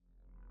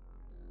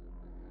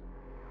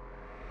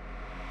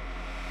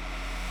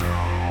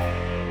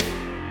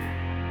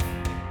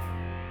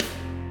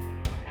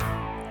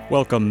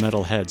Welcome,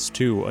 metalheads,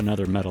 to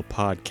another metal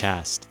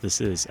podcast.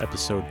 This is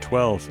episode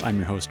 12. I'm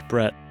your host,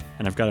 Brett,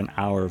 and I've got an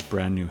hour of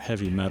brand new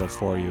heavy metal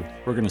for you.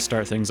 We're going to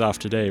start things off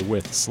today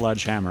with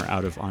Sledgehammer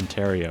out of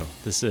Ontario.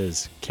 This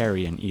is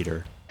Carrion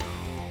Eater.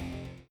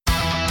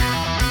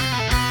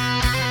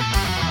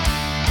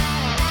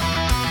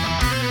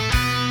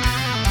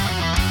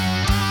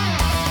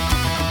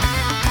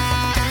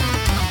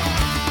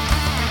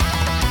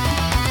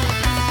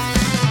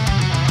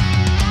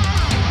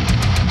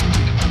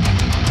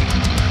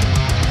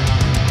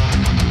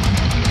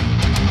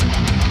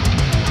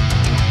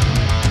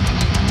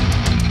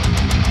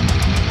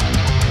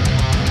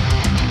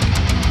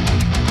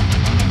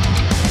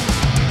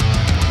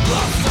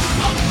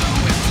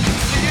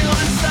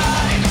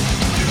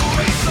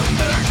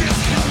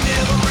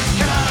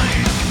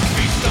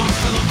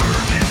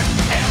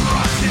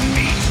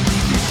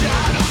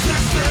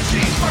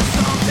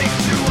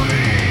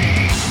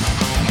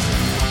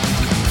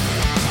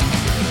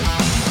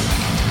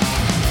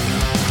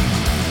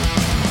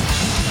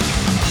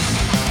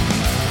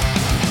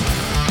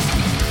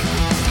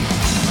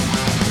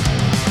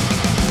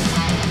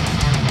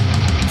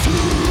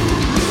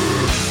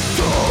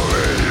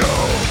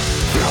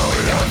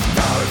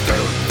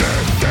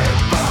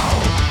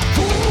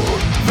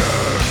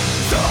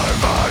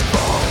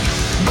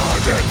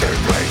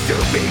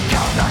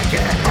 Become like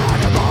an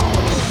animal,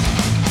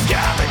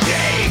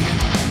 scavenging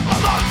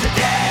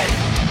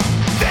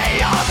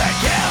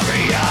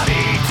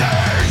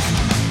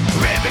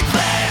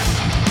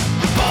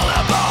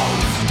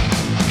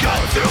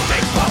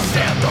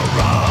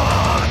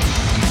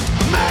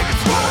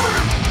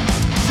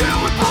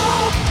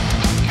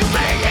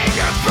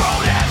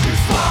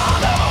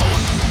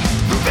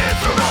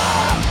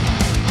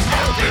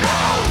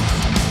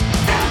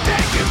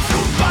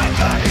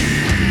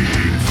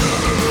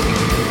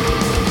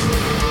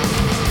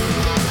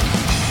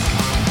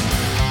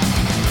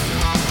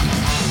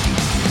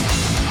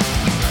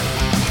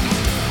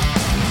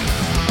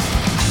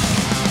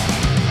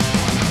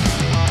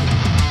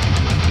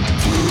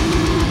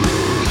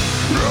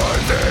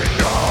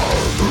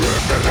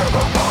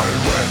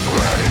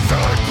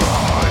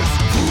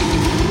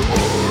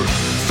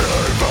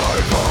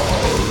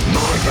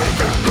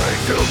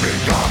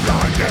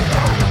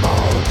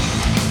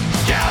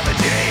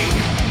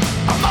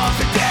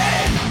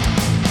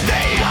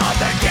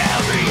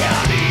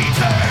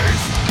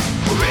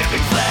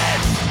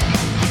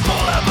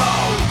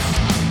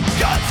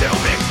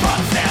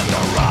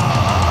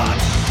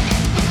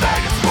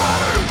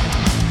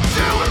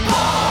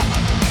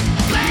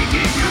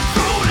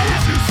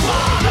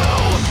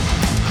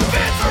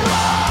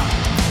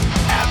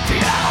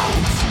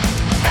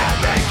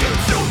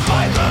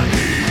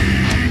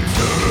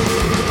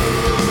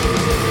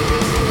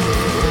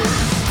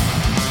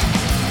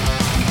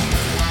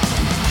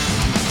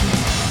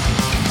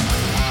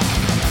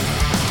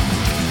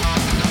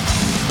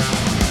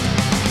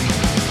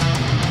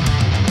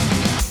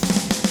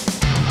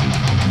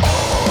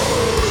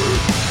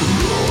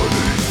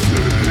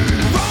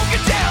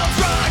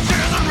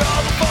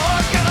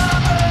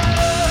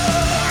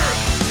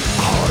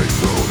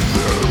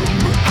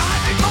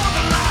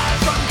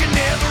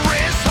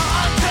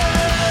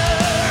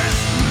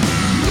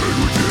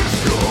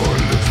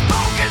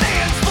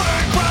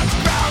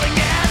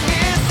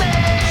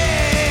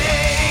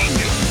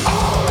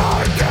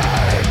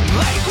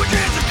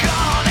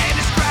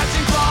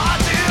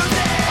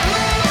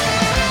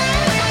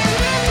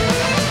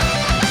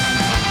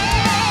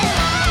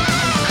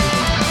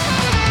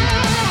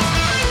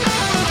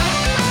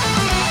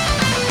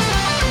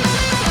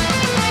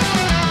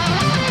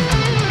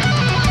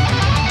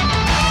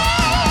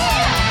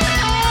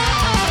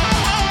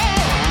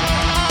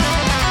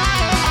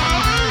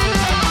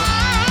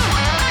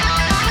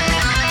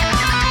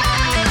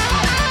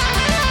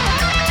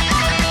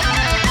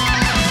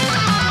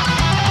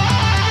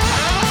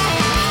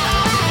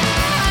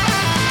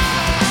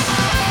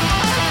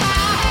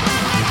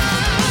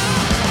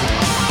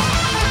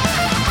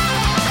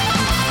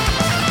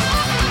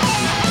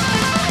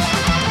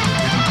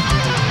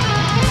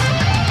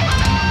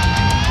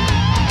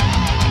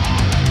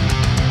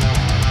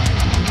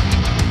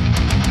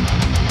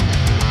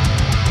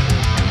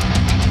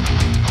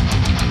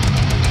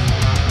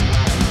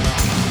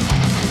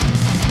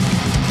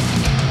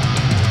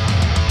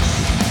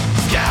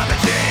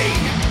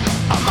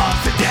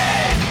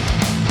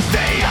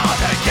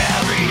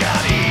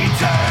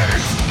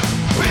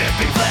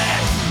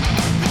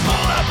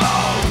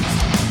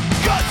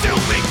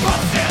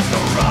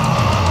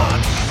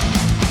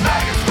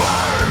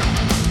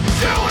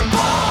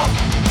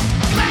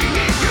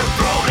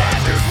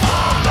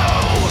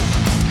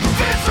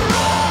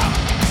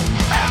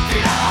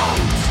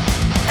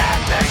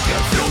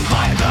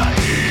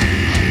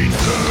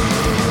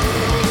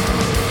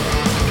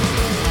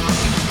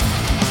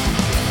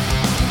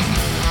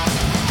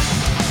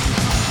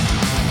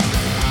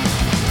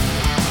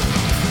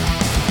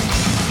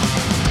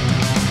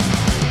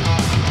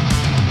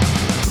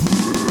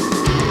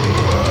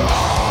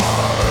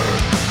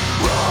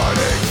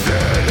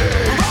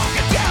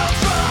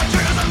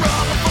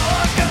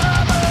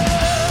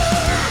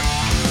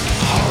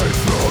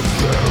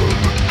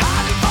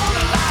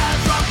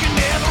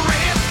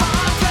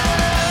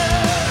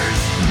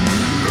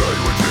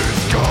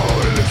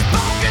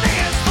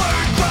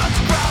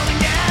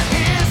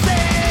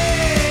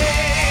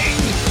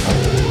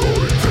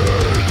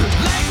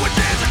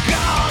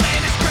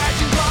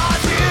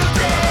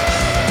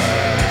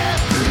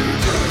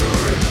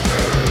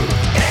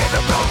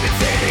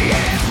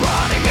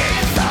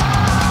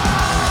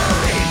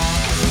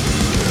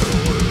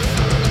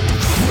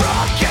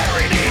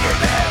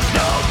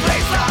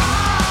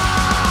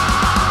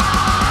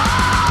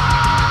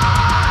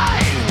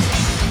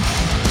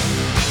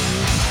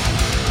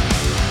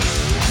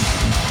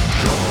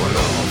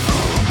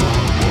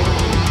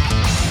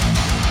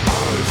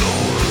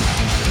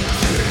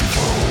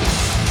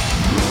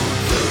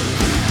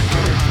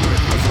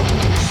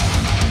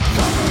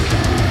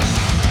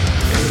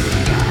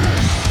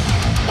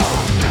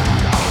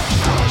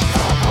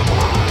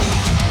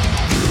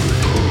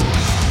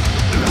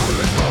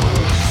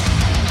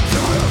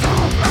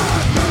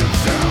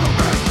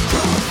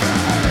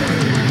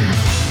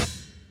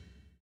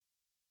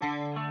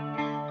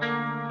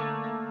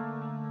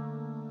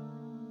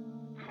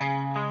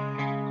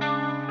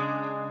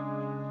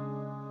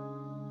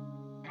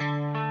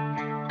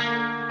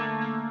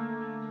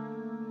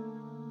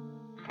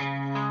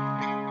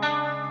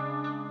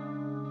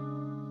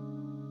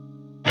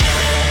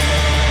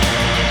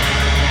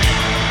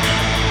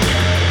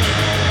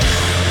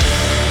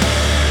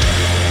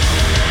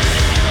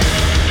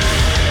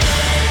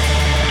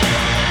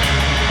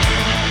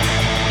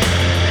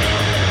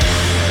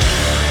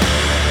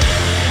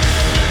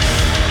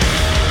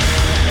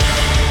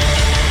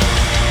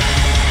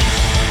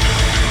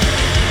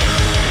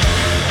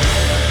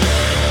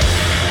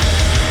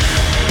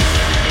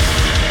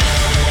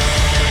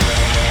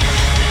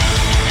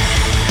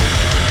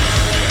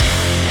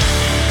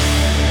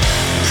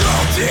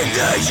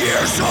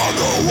Years on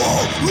the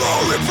wall,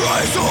 all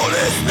reprisal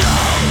is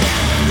now.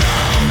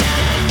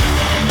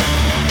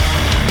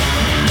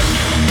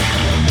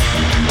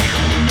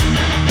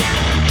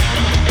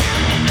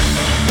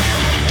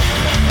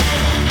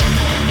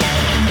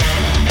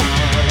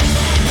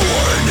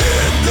 Born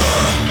in the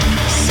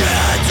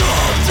shadow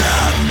of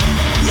death,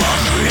 our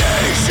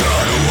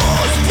creation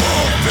was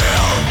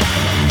fulfilled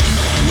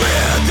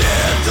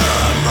within the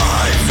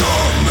minds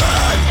of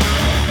men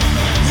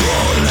who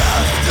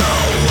left the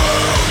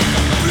world.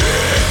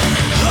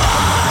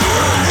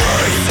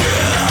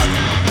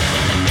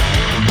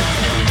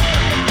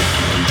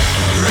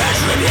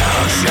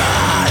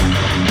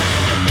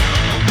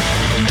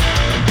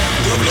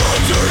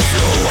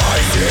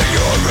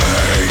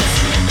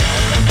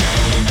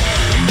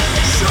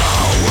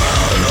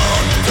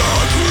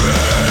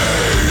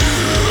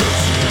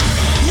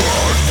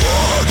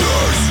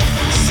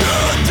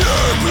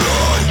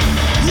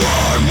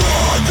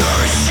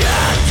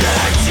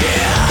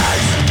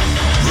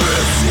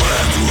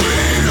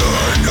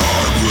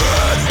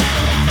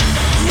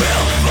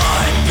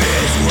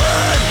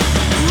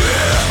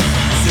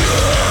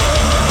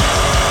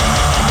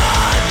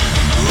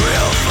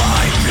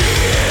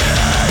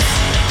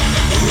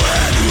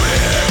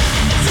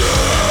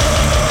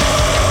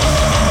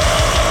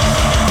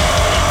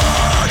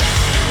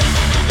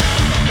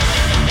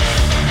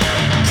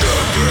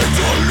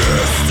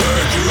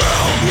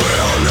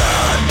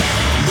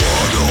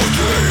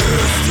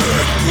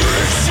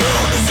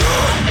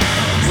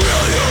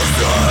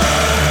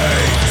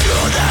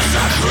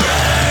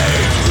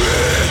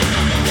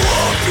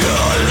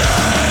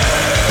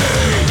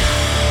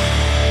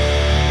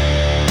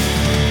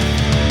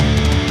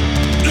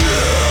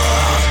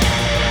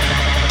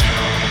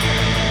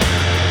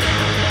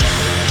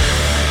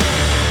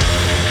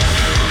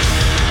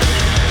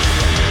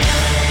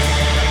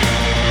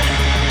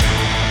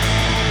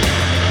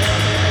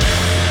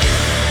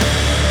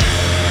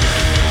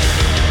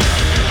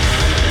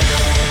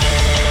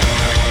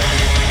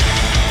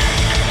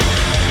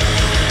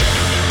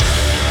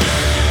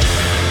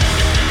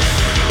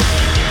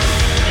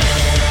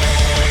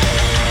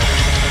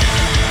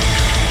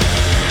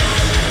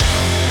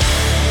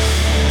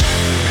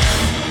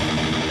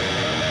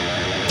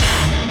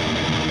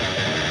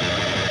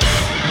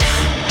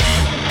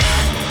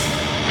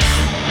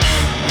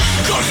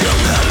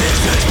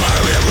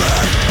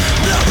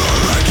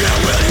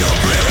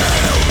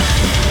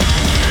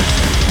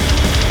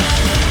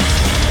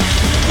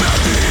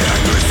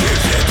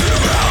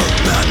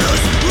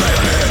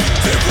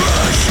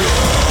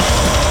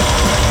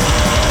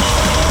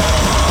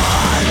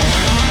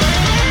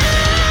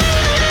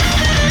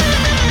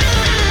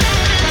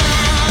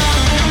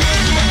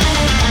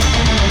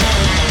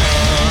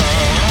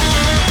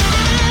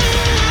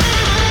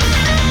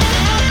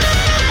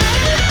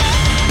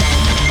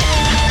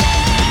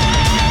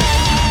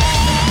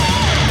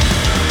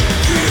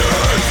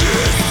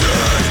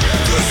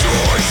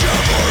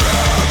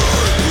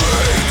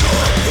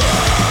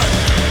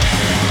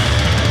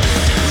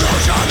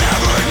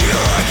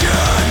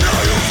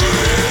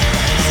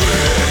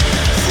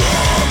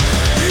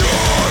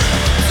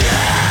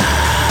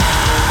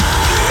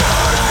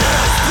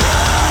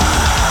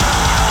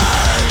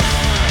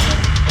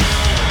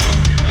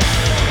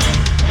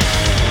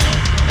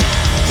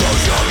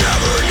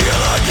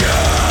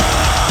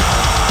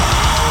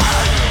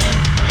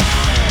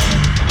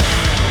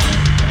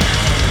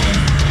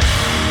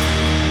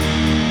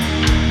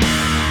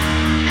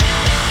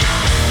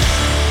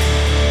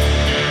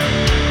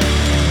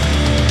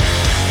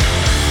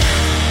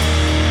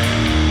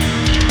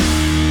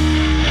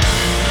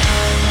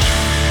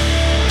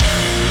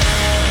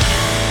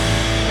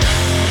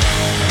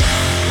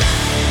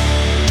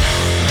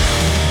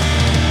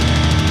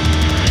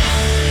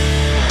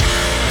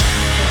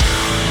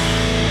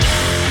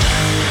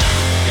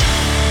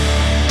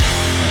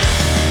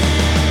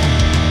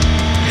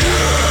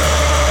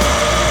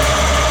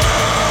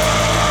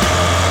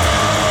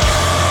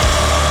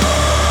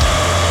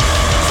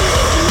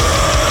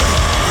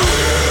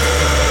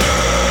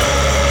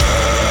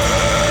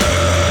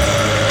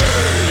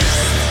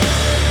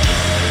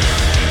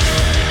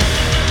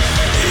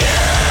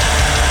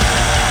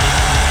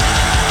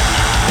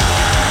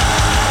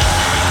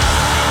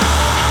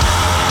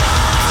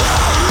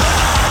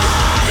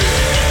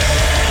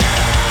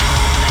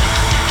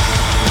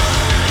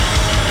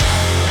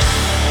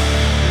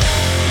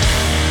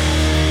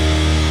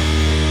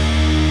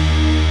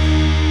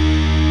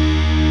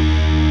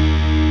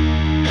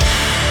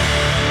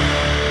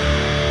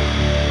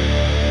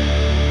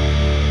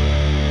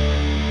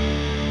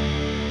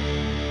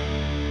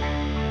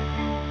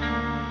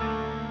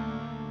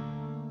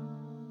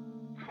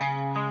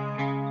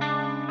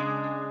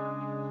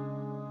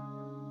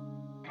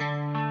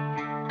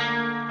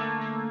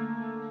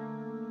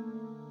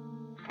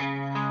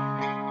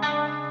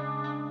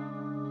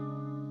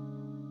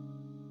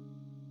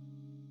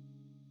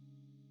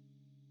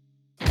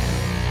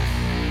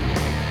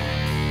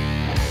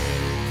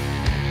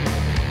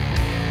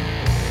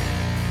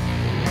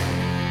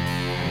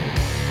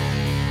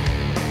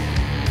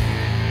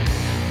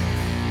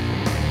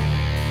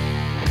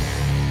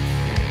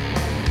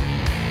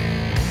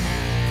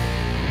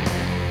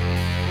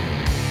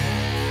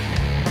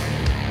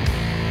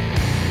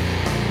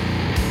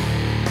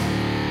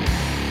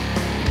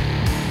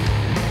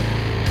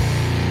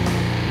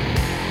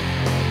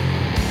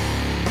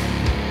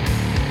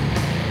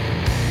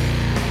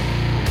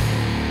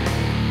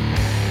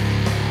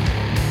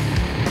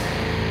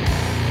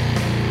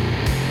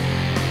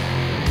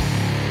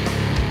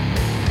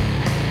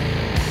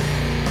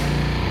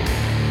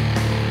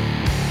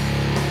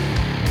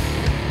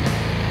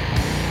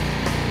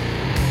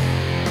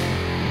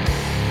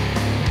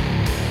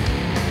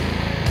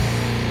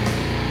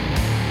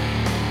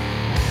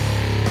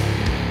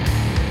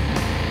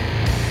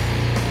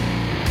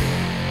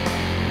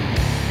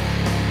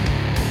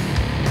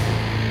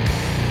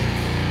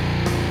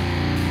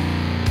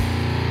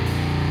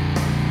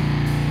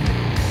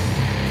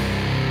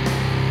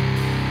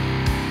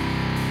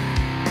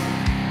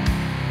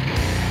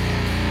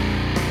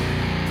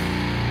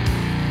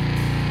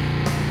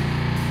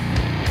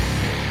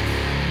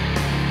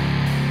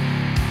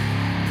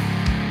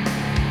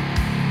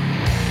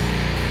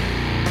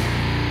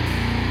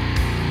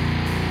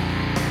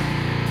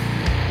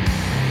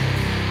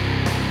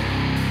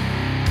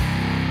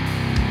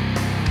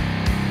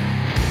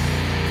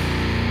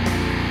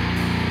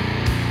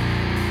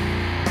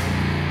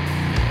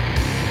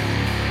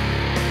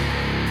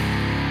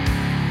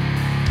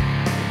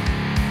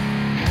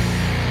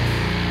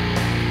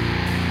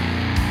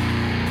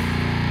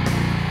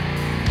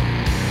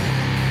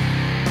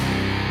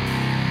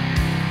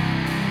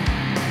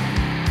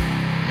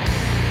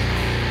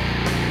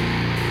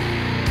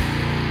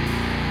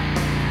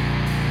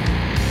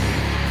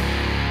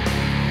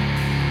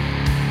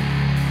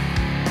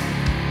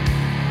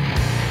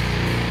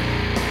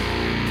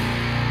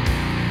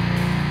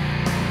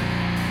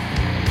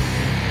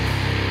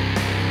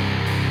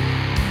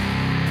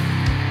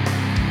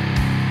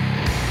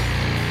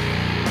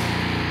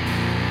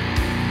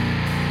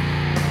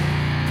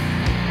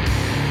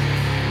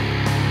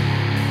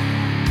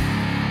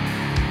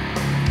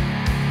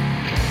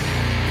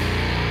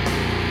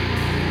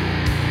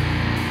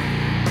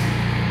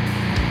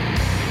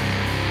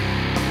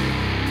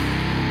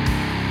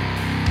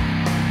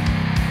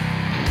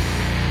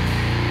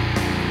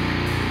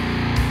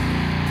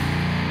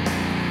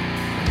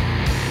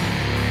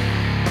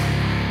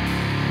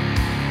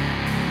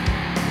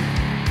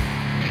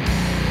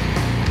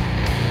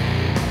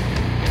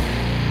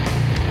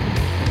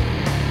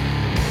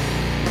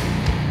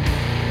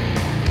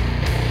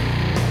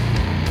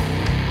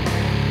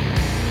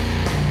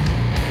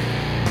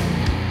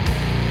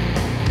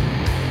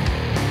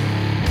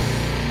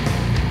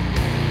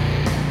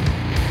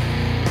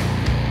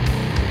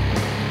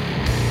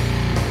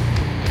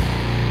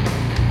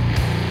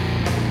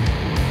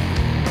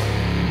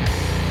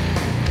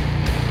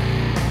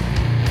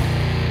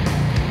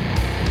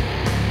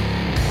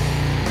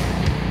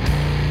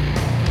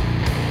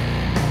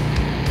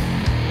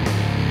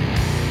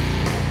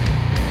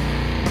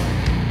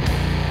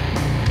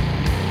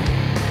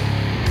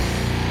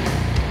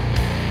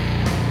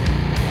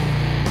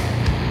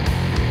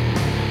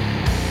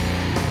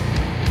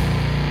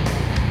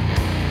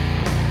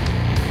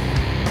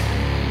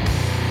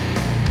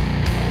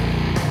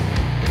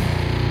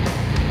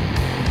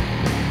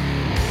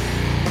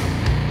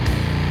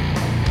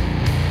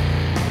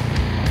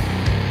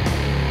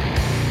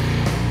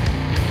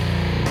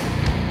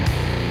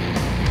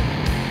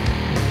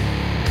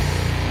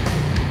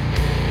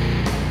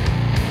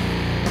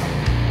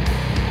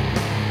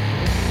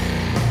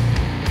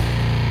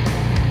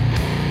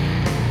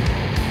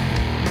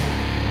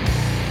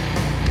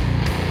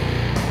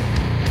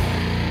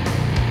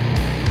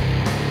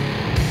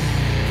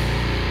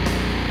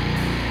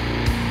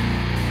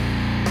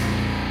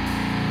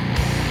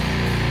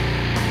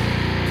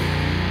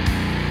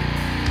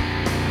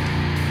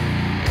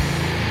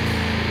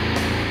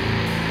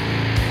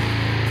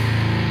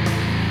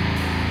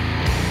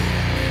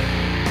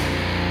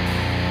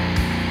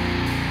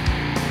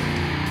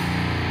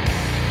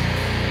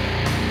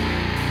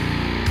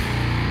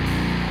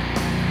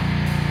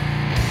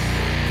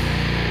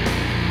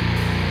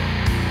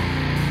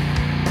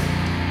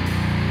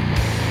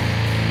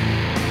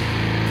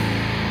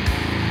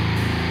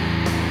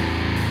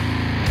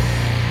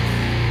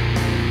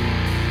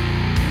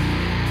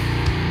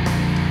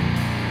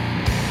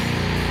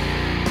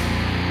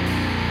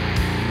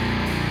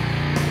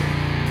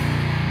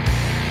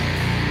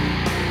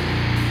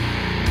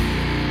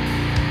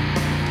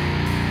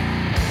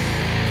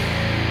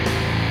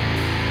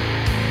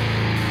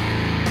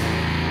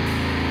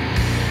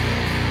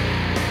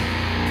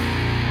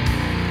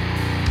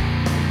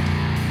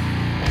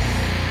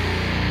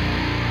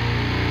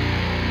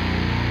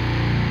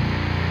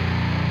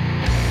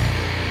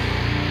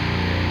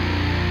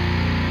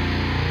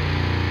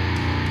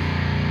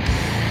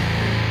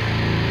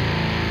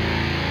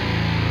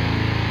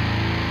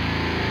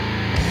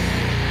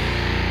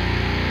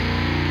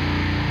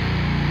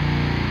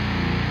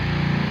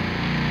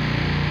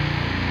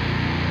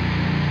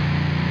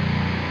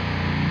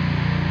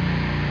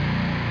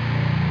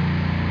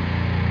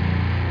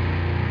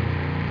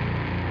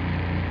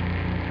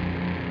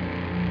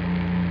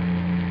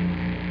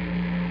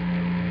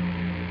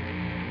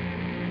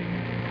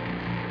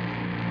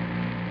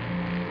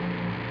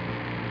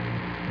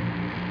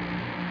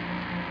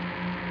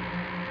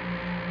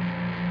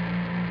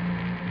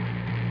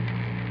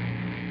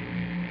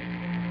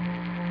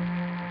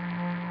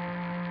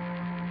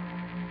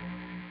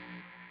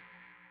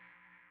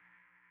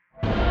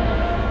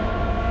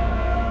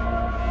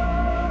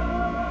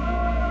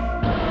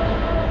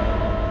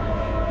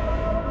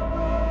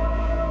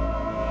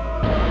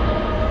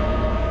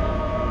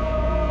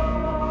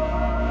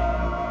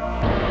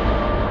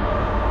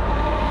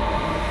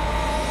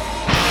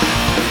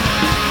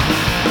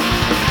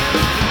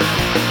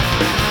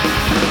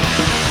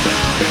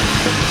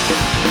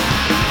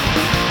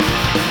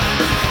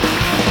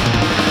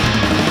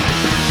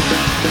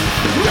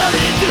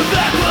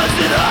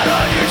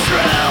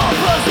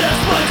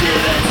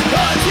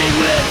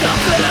 without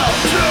fail.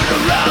 Turn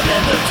around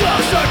and the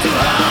dogs start to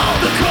howl.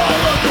 The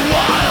call of the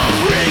wild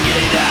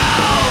ringing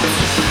out.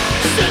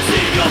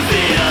 Sensing your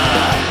fear,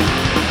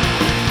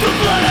 the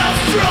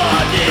bloodhounds draw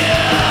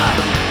near.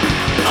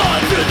 On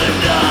through the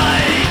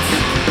night,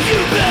 you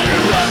better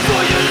run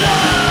for your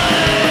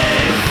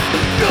life.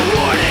 No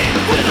warning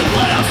when the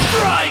bloodhounds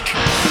strike.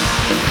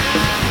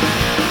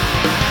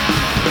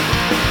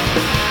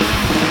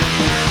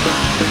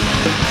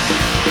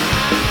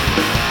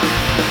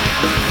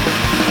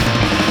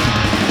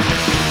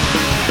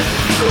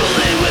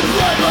 Truly with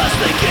bloodlust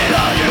they get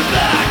on your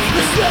back.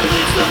 The scent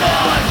leads them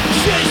on,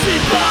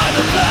 chasing by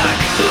the pack.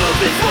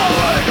 Moving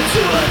forward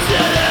to a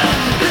dead end.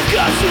 They've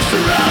got you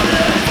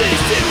surrounded,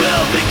 feasting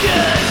will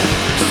begin.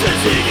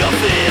 Sensing your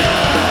fear,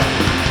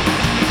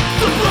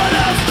 the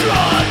bloodhounds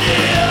draw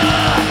near.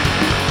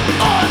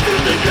 On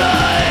through the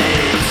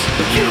night,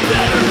 you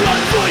better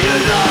run for your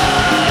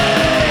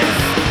life.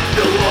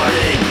 No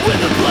warning when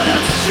the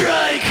bloodhounds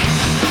strike.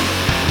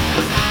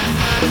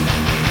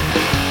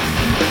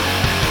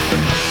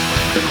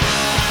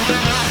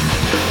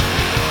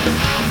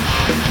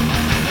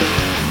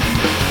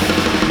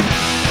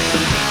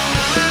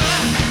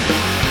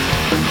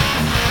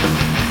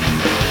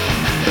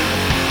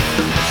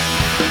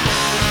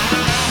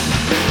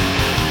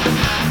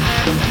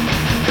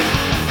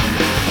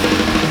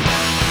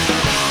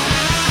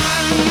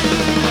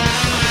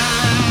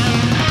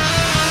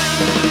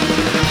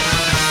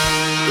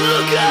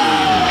 Look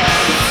out!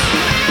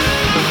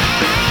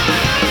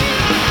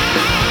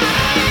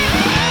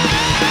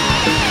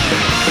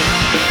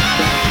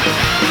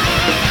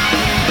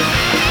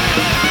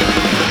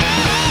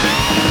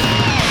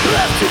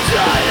 Left to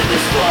die in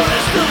this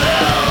forest of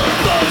hell.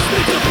 Bones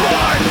split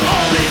apart,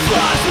 only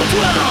flies will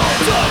dwell.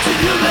 Dogs and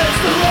humans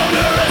no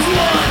longer as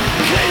one.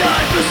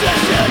 Canine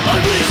possession,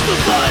 unleash the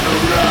final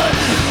run.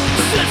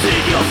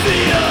 Sensing your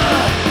fear,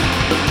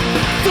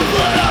 the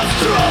bloodhounds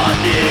draw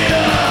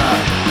near.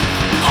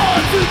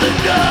 On through the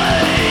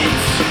night,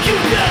 you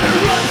better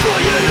run for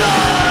your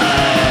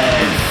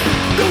life.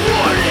 No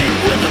warning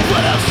when the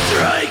bloodhounds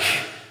strike.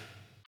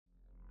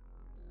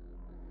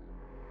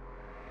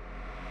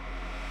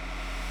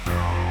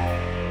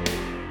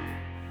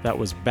 That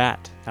was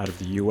Bat out of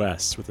the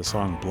US with the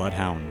song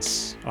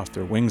Bloodhounds off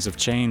their Wings of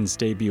Chains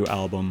debut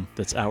album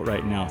that's out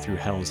right now through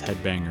Hell's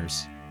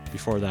Headbangers.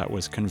 Before that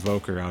was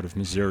Convoker out of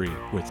Missouri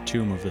with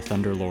Tomb of the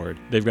Thunderlord.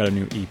 They've got a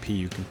new EP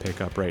you can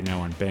pick up right now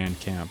on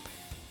Bandcamp.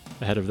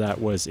 Ahead of that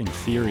was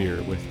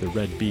Inferior with The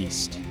Red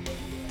Beast.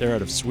 They're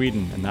out of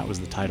Sweden, and that was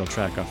the title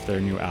track off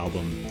their new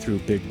album, Through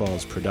Big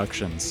Balls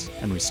Productions.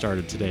 And we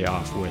started today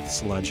off with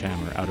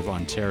Sledgehammer out of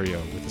Ontario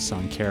with the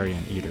song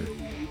Carrion Eater.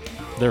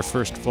 Their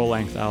first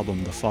full-length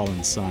album, The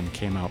Fallen Sun,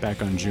 came out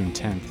back on June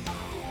 10th,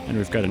 and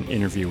we've got an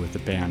interview with the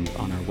band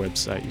on our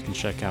website you can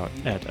check out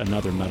at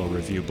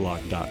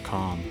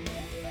anothermetalreviewblog.com.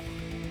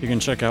 You can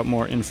check out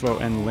more info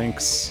and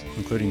links,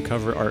 including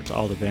cover art to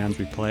all the bands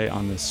we play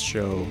on this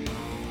show,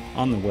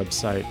 on the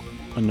website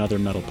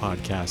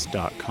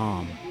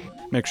anothermetalpodcast.com.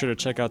 Make sure to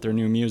check out their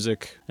new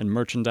music and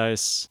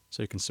merchandise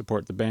so you can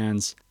support the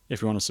bands.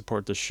 If you want to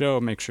support the show,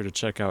 make sure to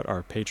check out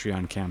our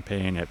Patreon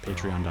campaign at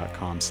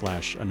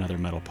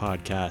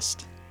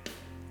patreon.com/anothermetalpodcast.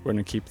 We're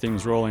going to keep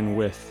things rolling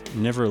with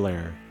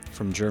Niverlair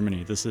from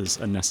Germany. This is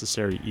A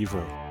Necessary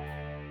Evil.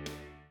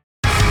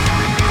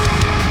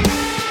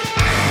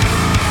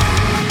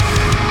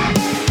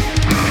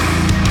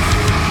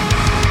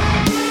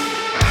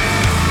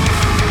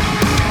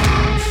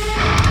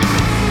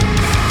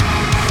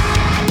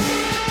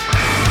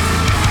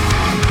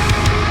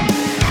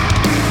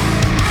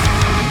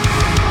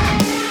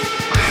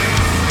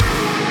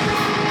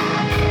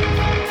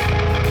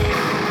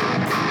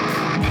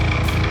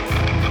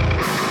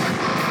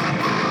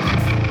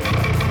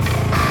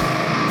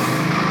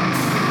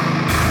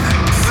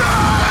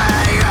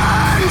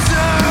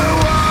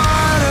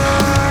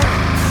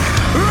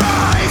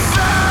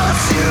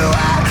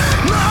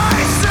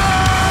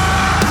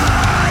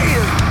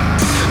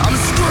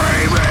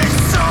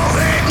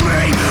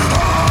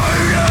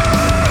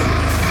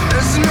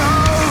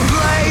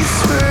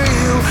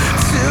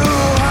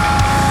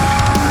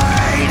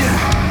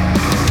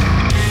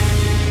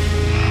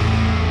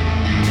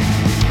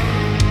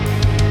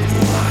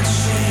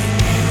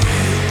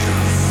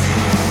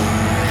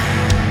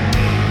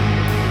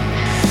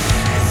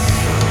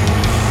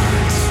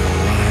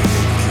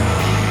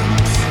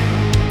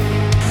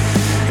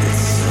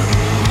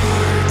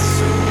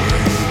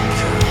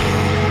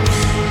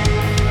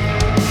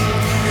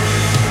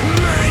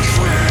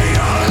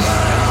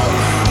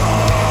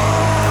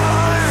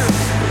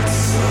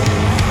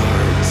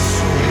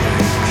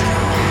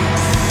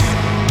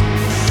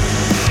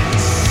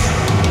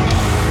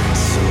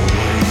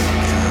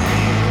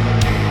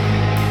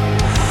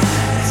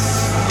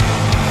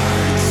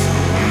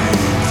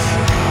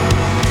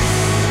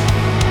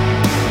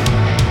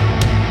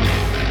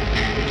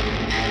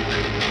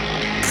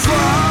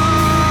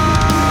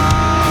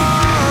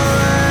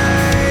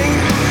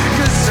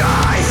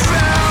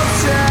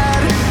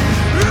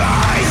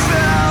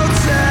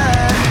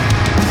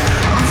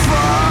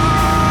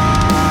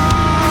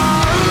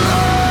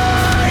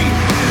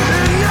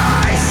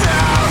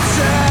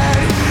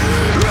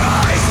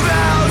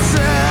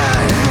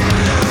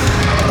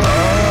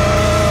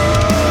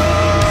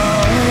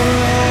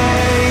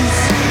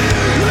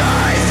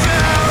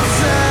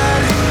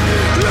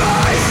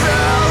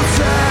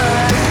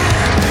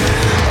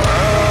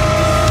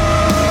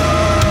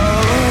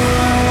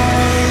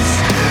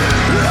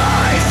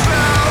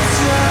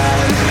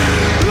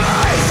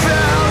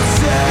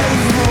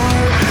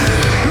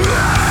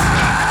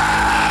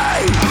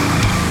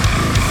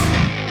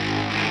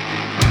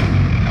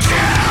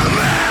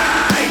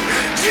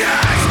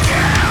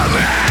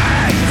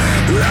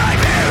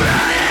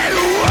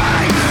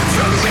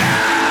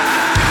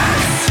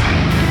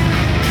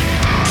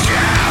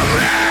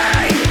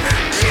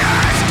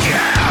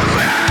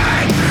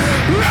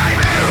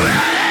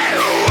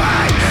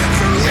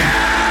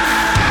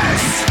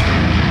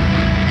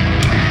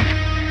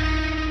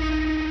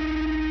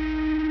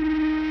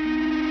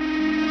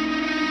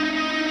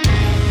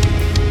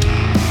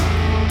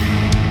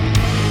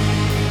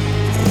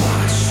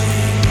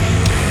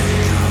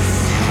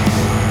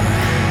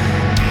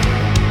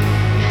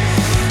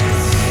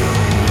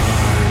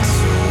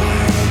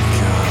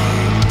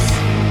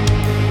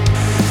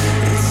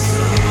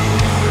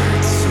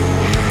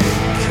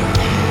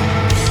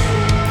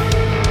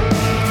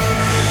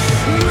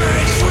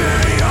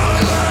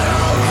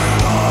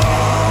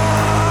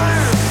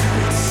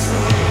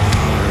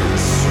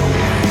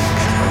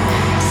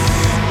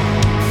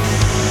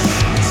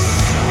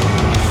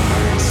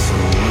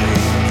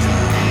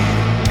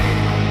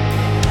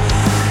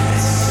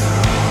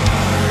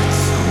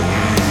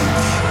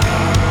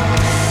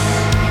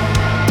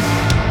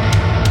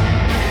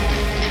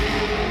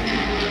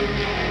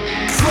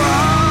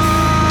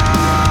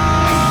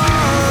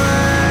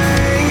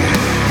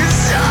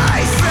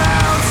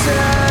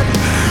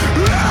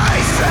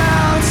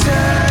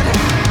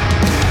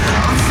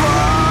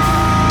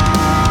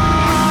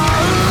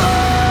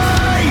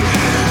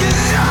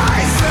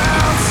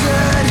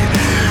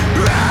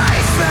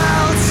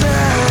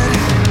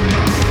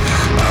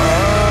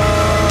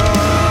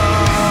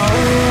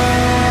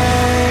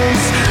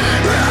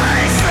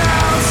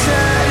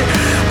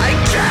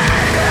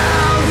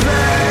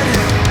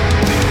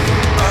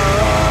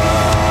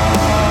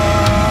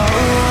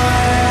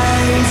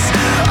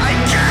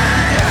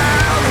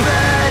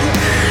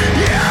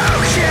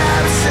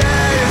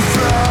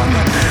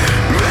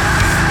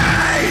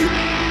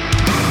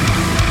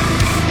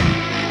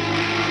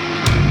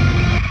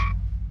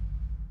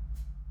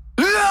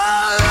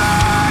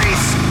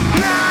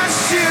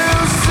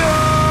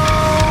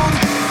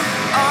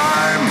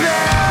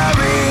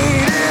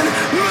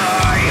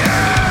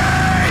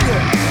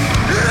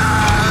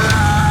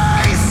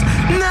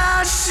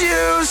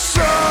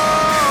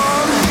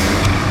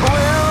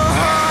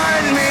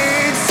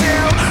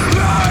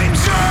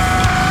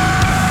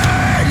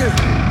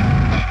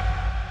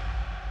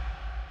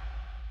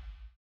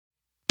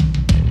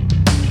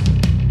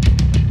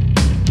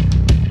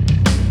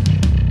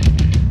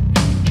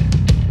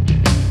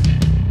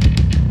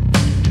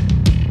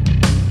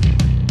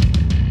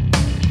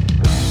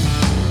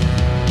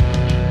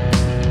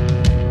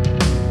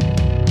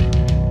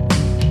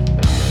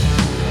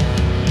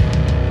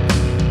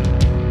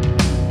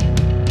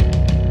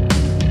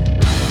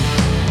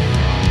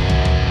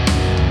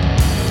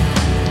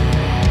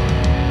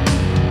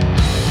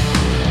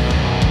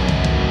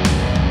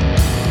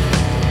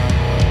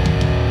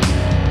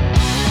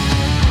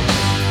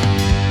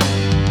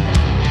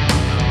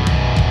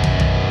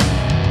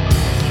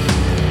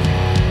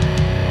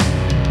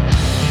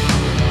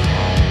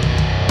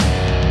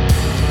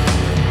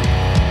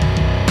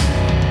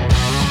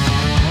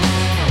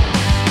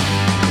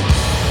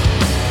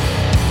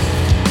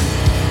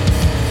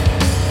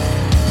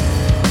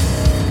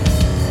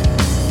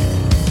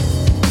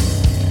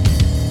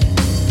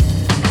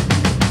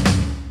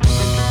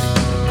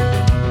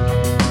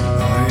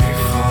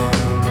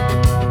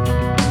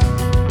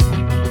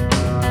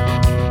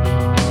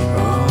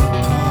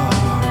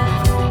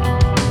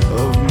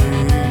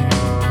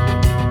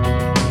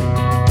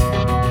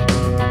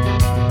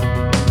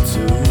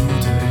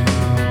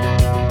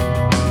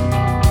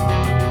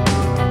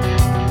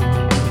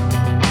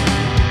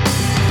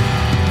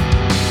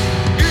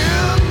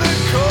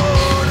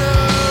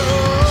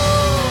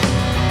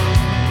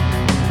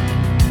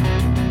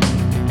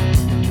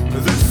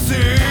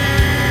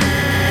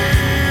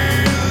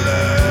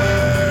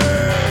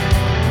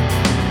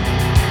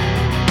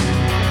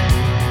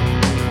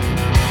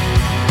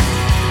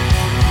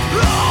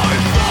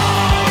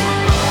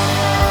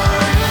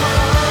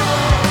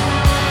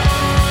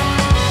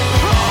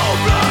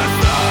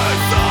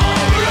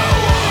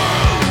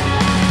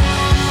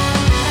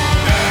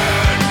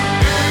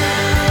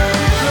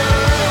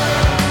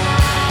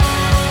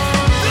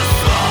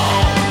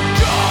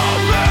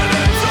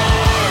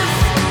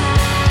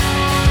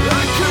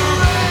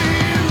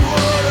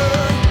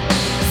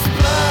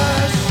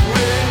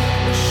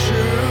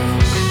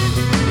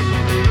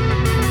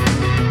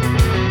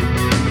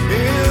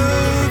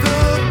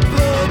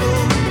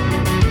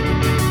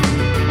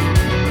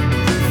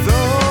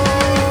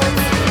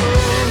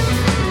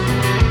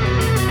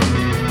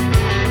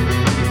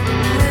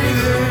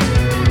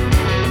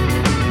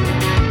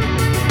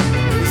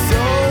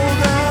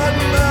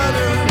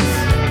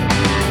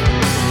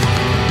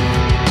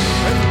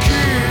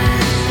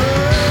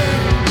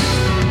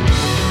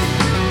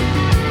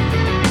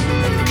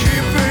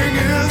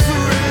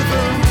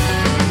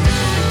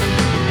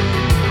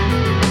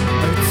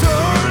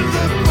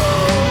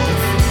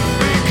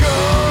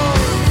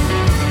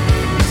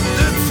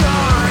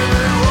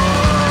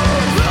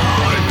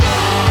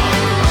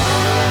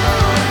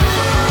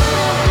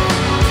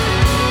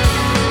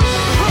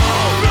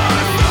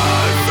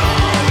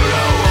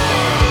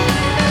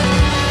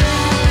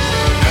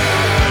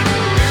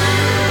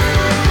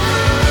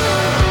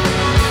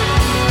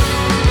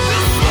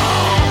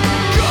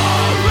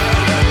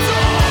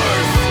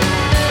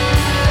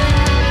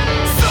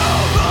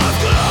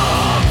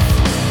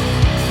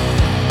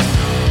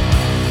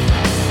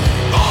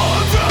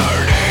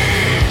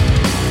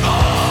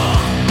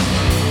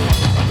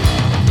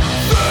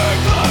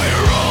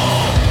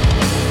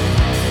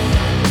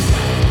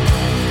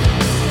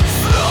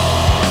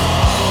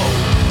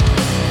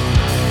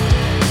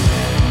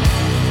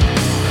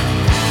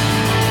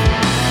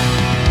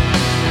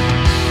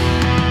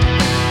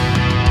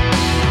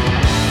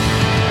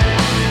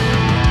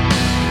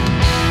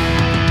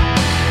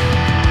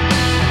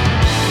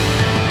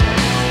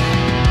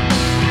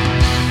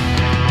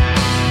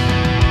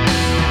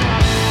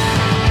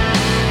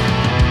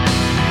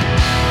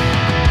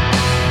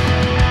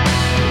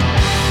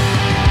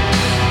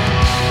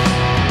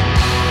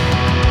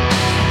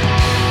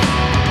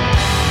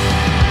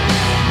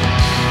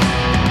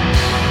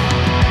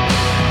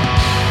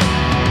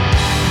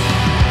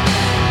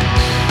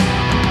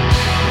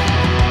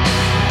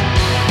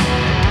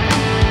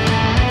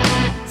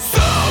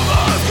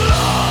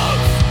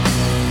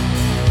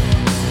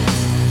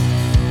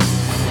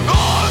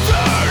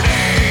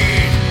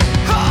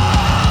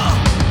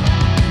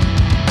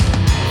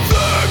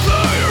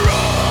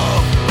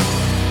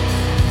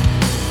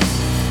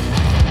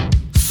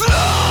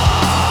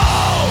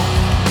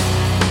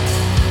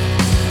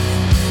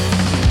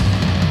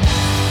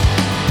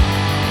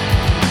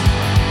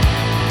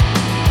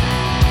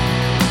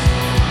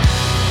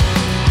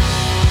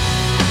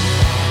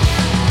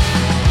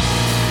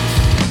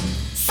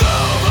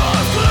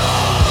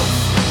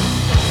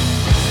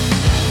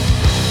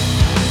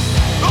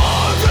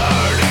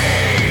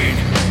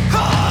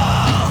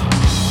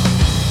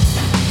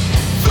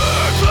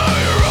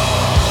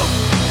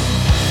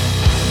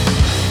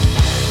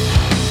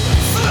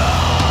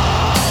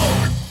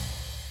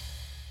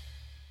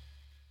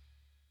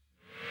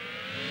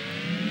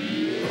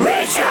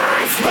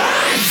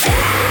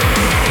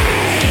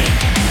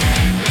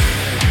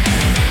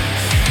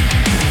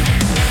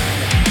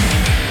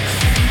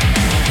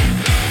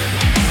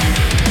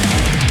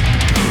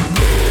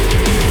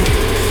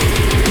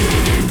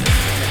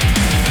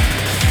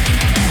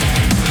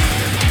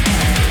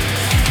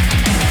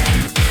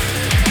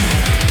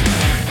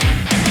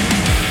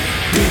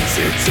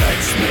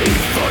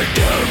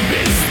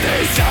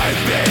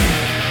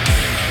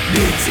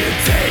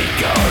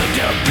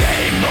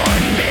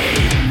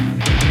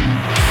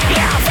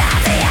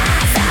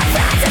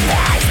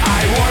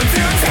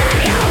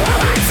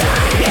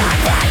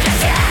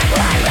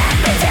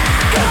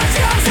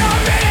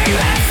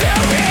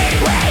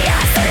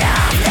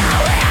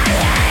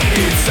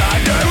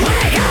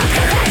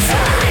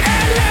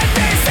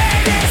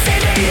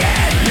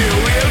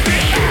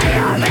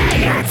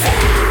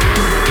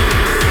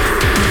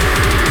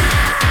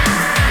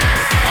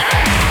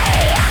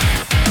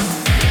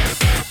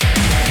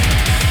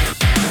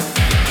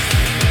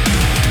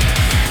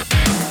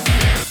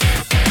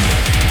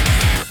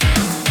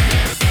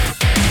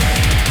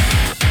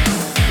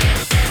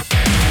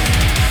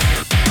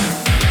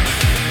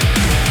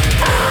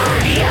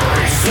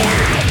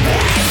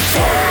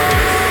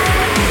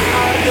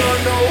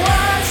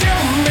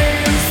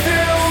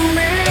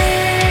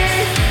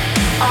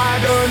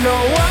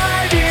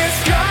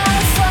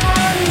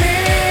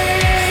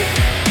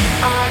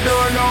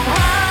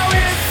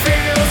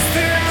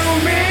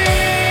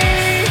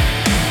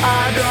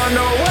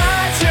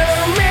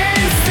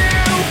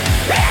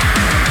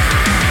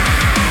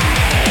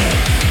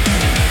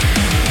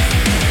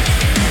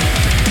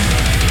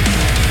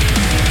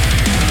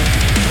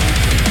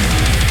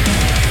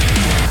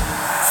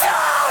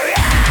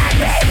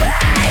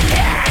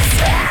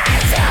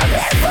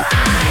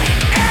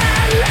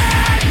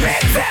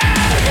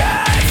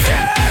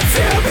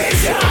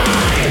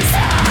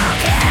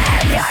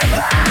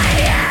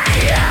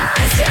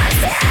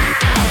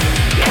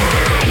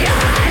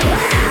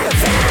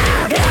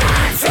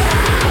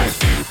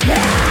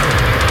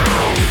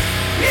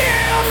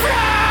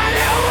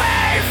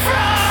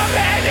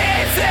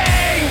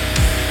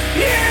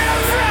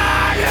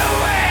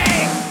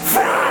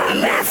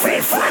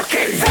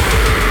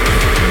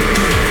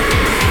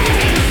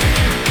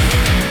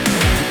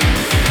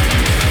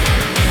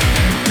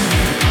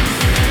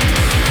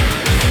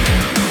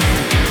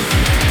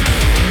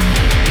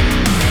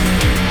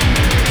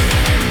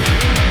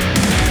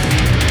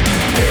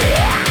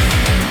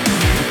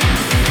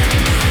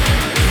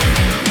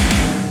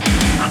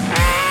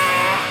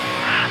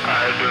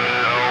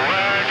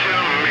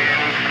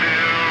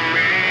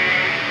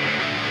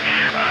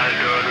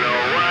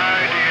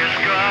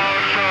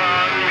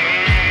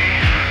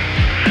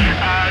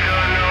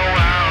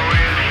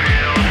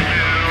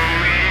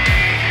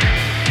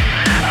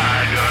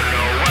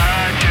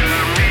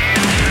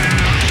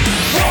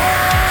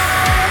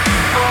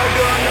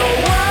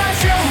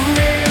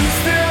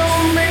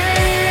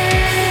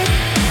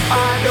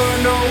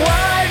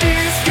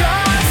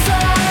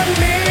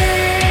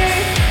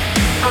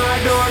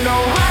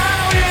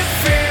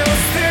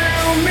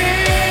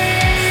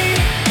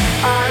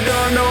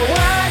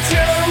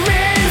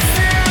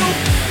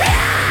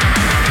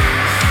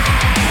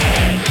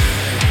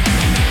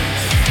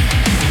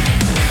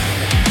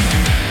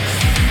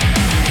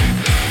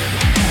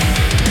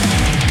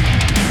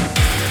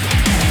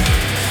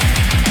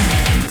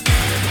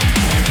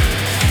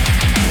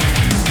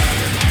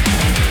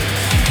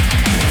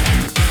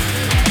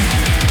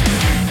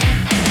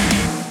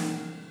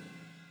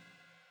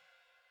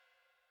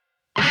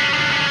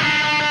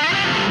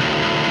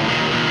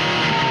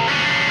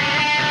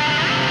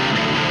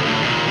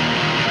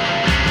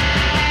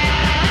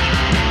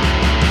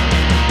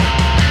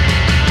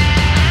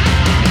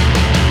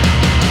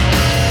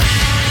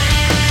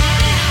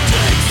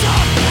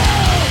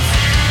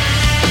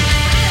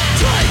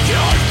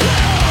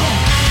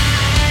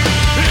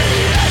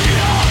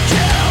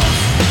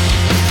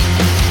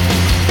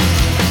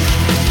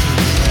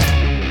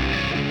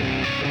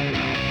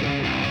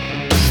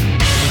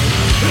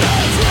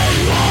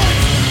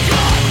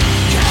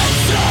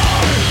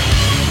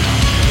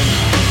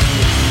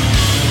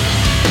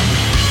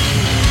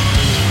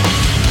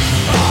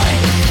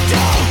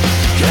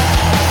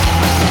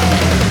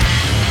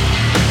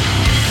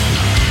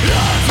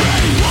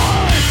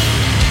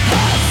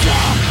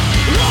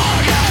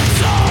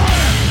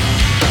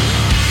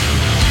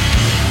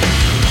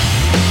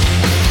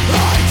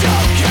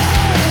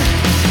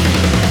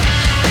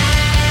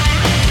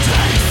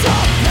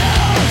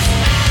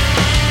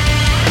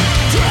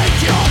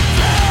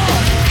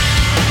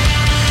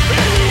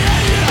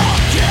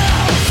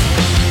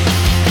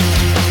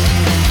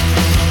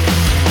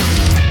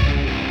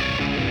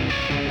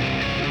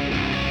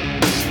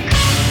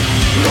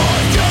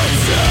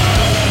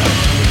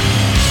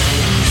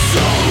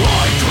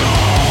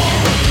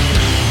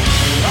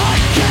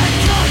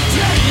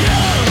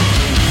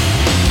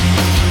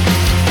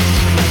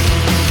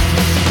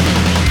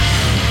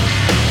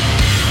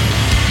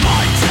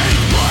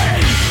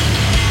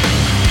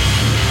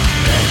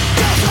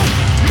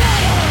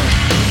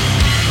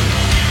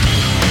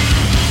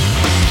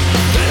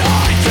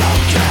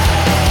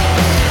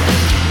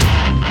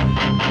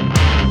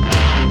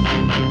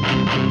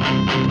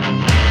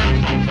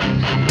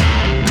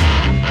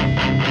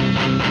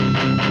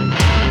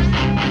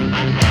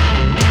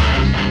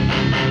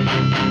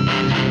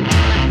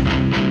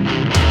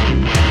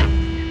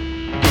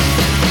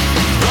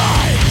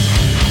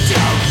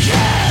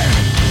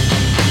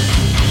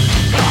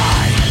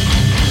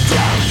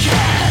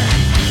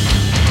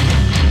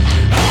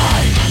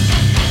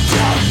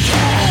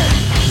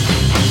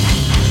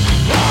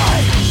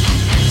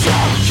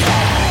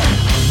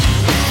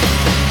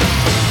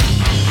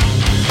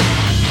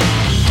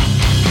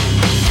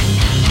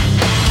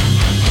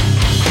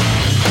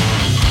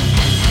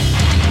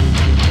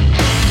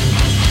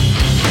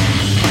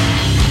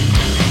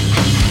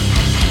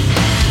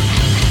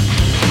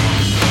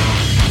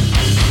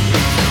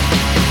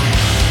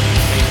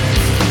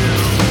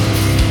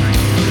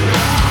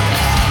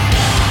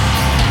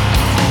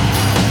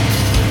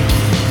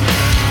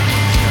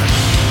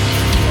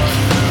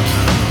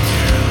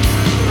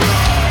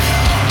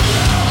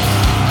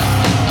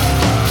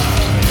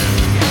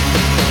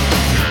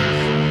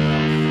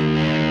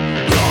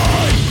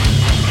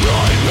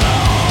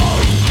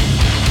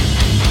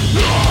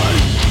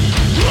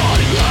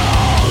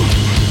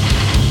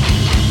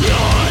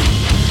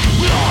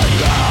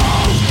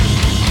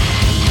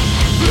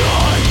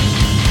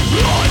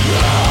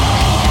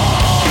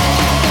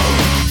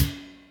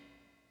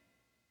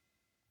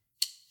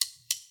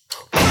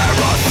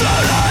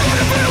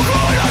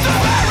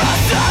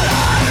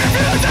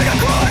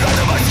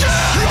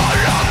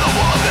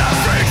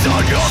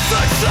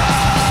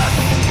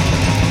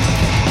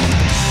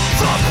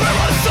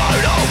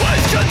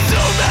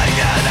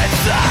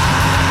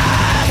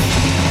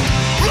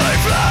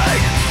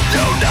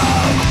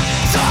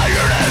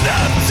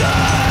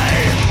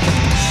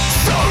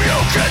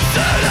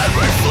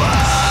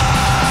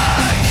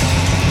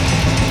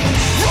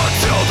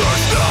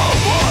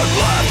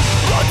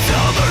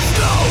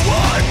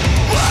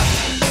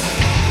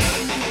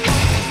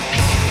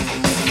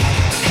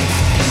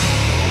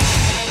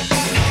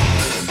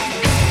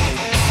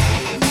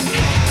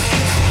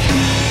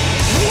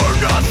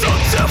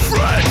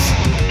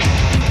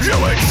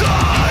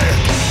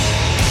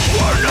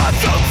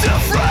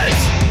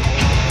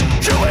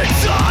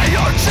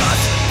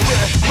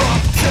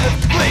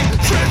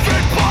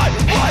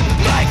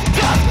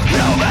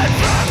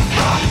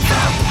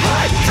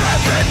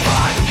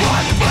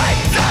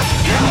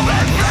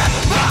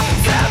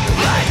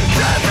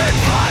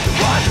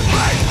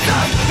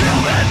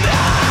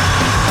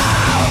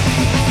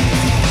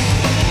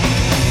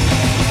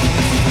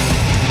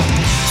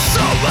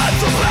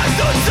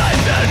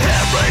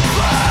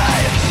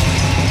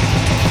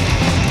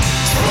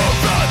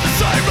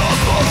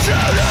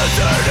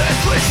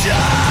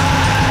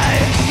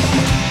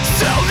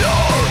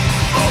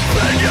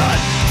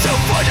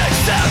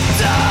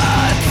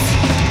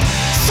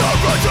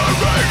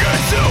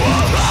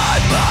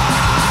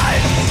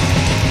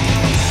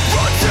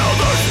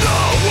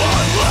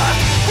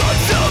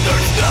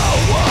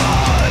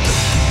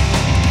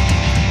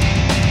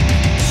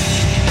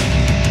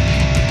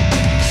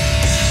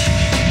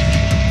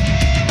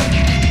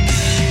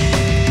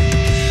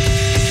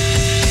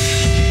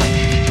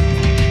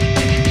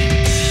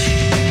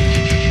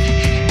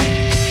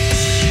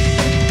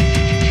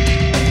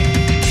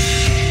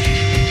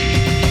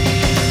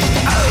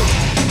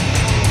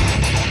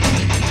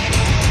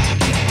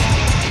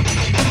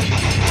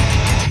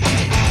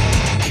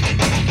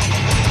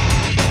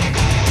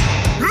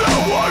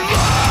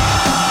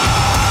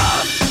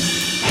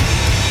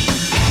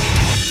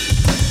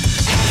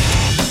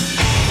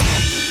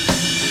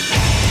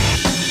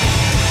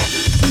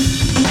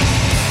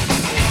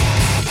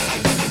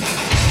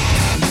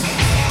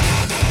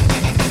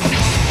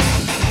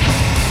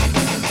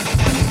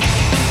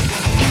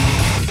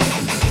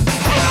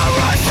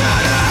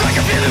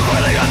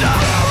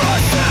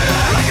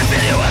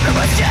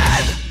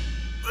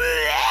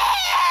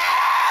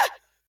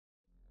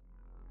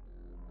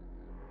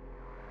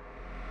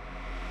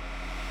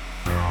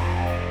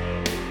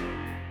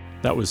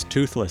 That was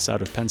Toothless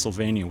out of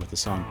Pennsylvania with the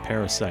song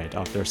Parasite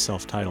off their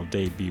self-titled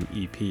debut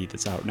EP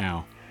that's out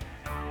now.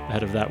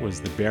 Ahead of that was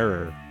The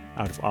Bearer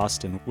out of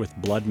Austin with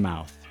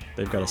Bloodmouth.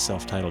 They've got a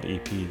self-titled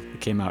EP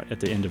that came out at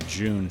the end of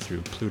June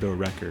through Pluto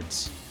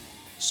Records.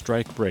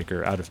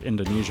 Strikebreaker out of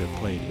Indonesia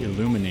played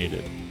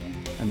Illuminated,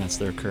 and that's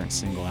their current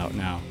single out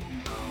now.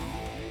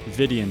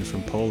 Vidian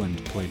from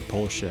Poland played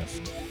Pole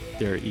Shift.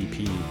 Their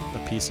EP,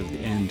 A Piece of the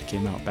End,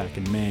 came out back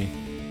in May,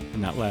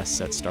 and that last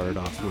set started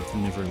off with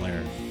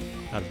Niverlair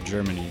out of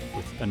Germany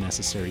with A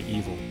Necessary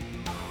Evil.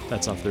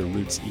 That's off their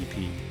Roots EP.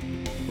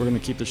 We're going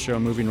to keep the show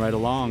moving right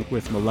along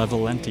with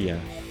Malevolentia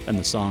and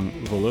the song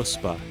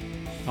Voluspa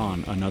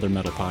on Another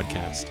Metal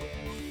Podcast.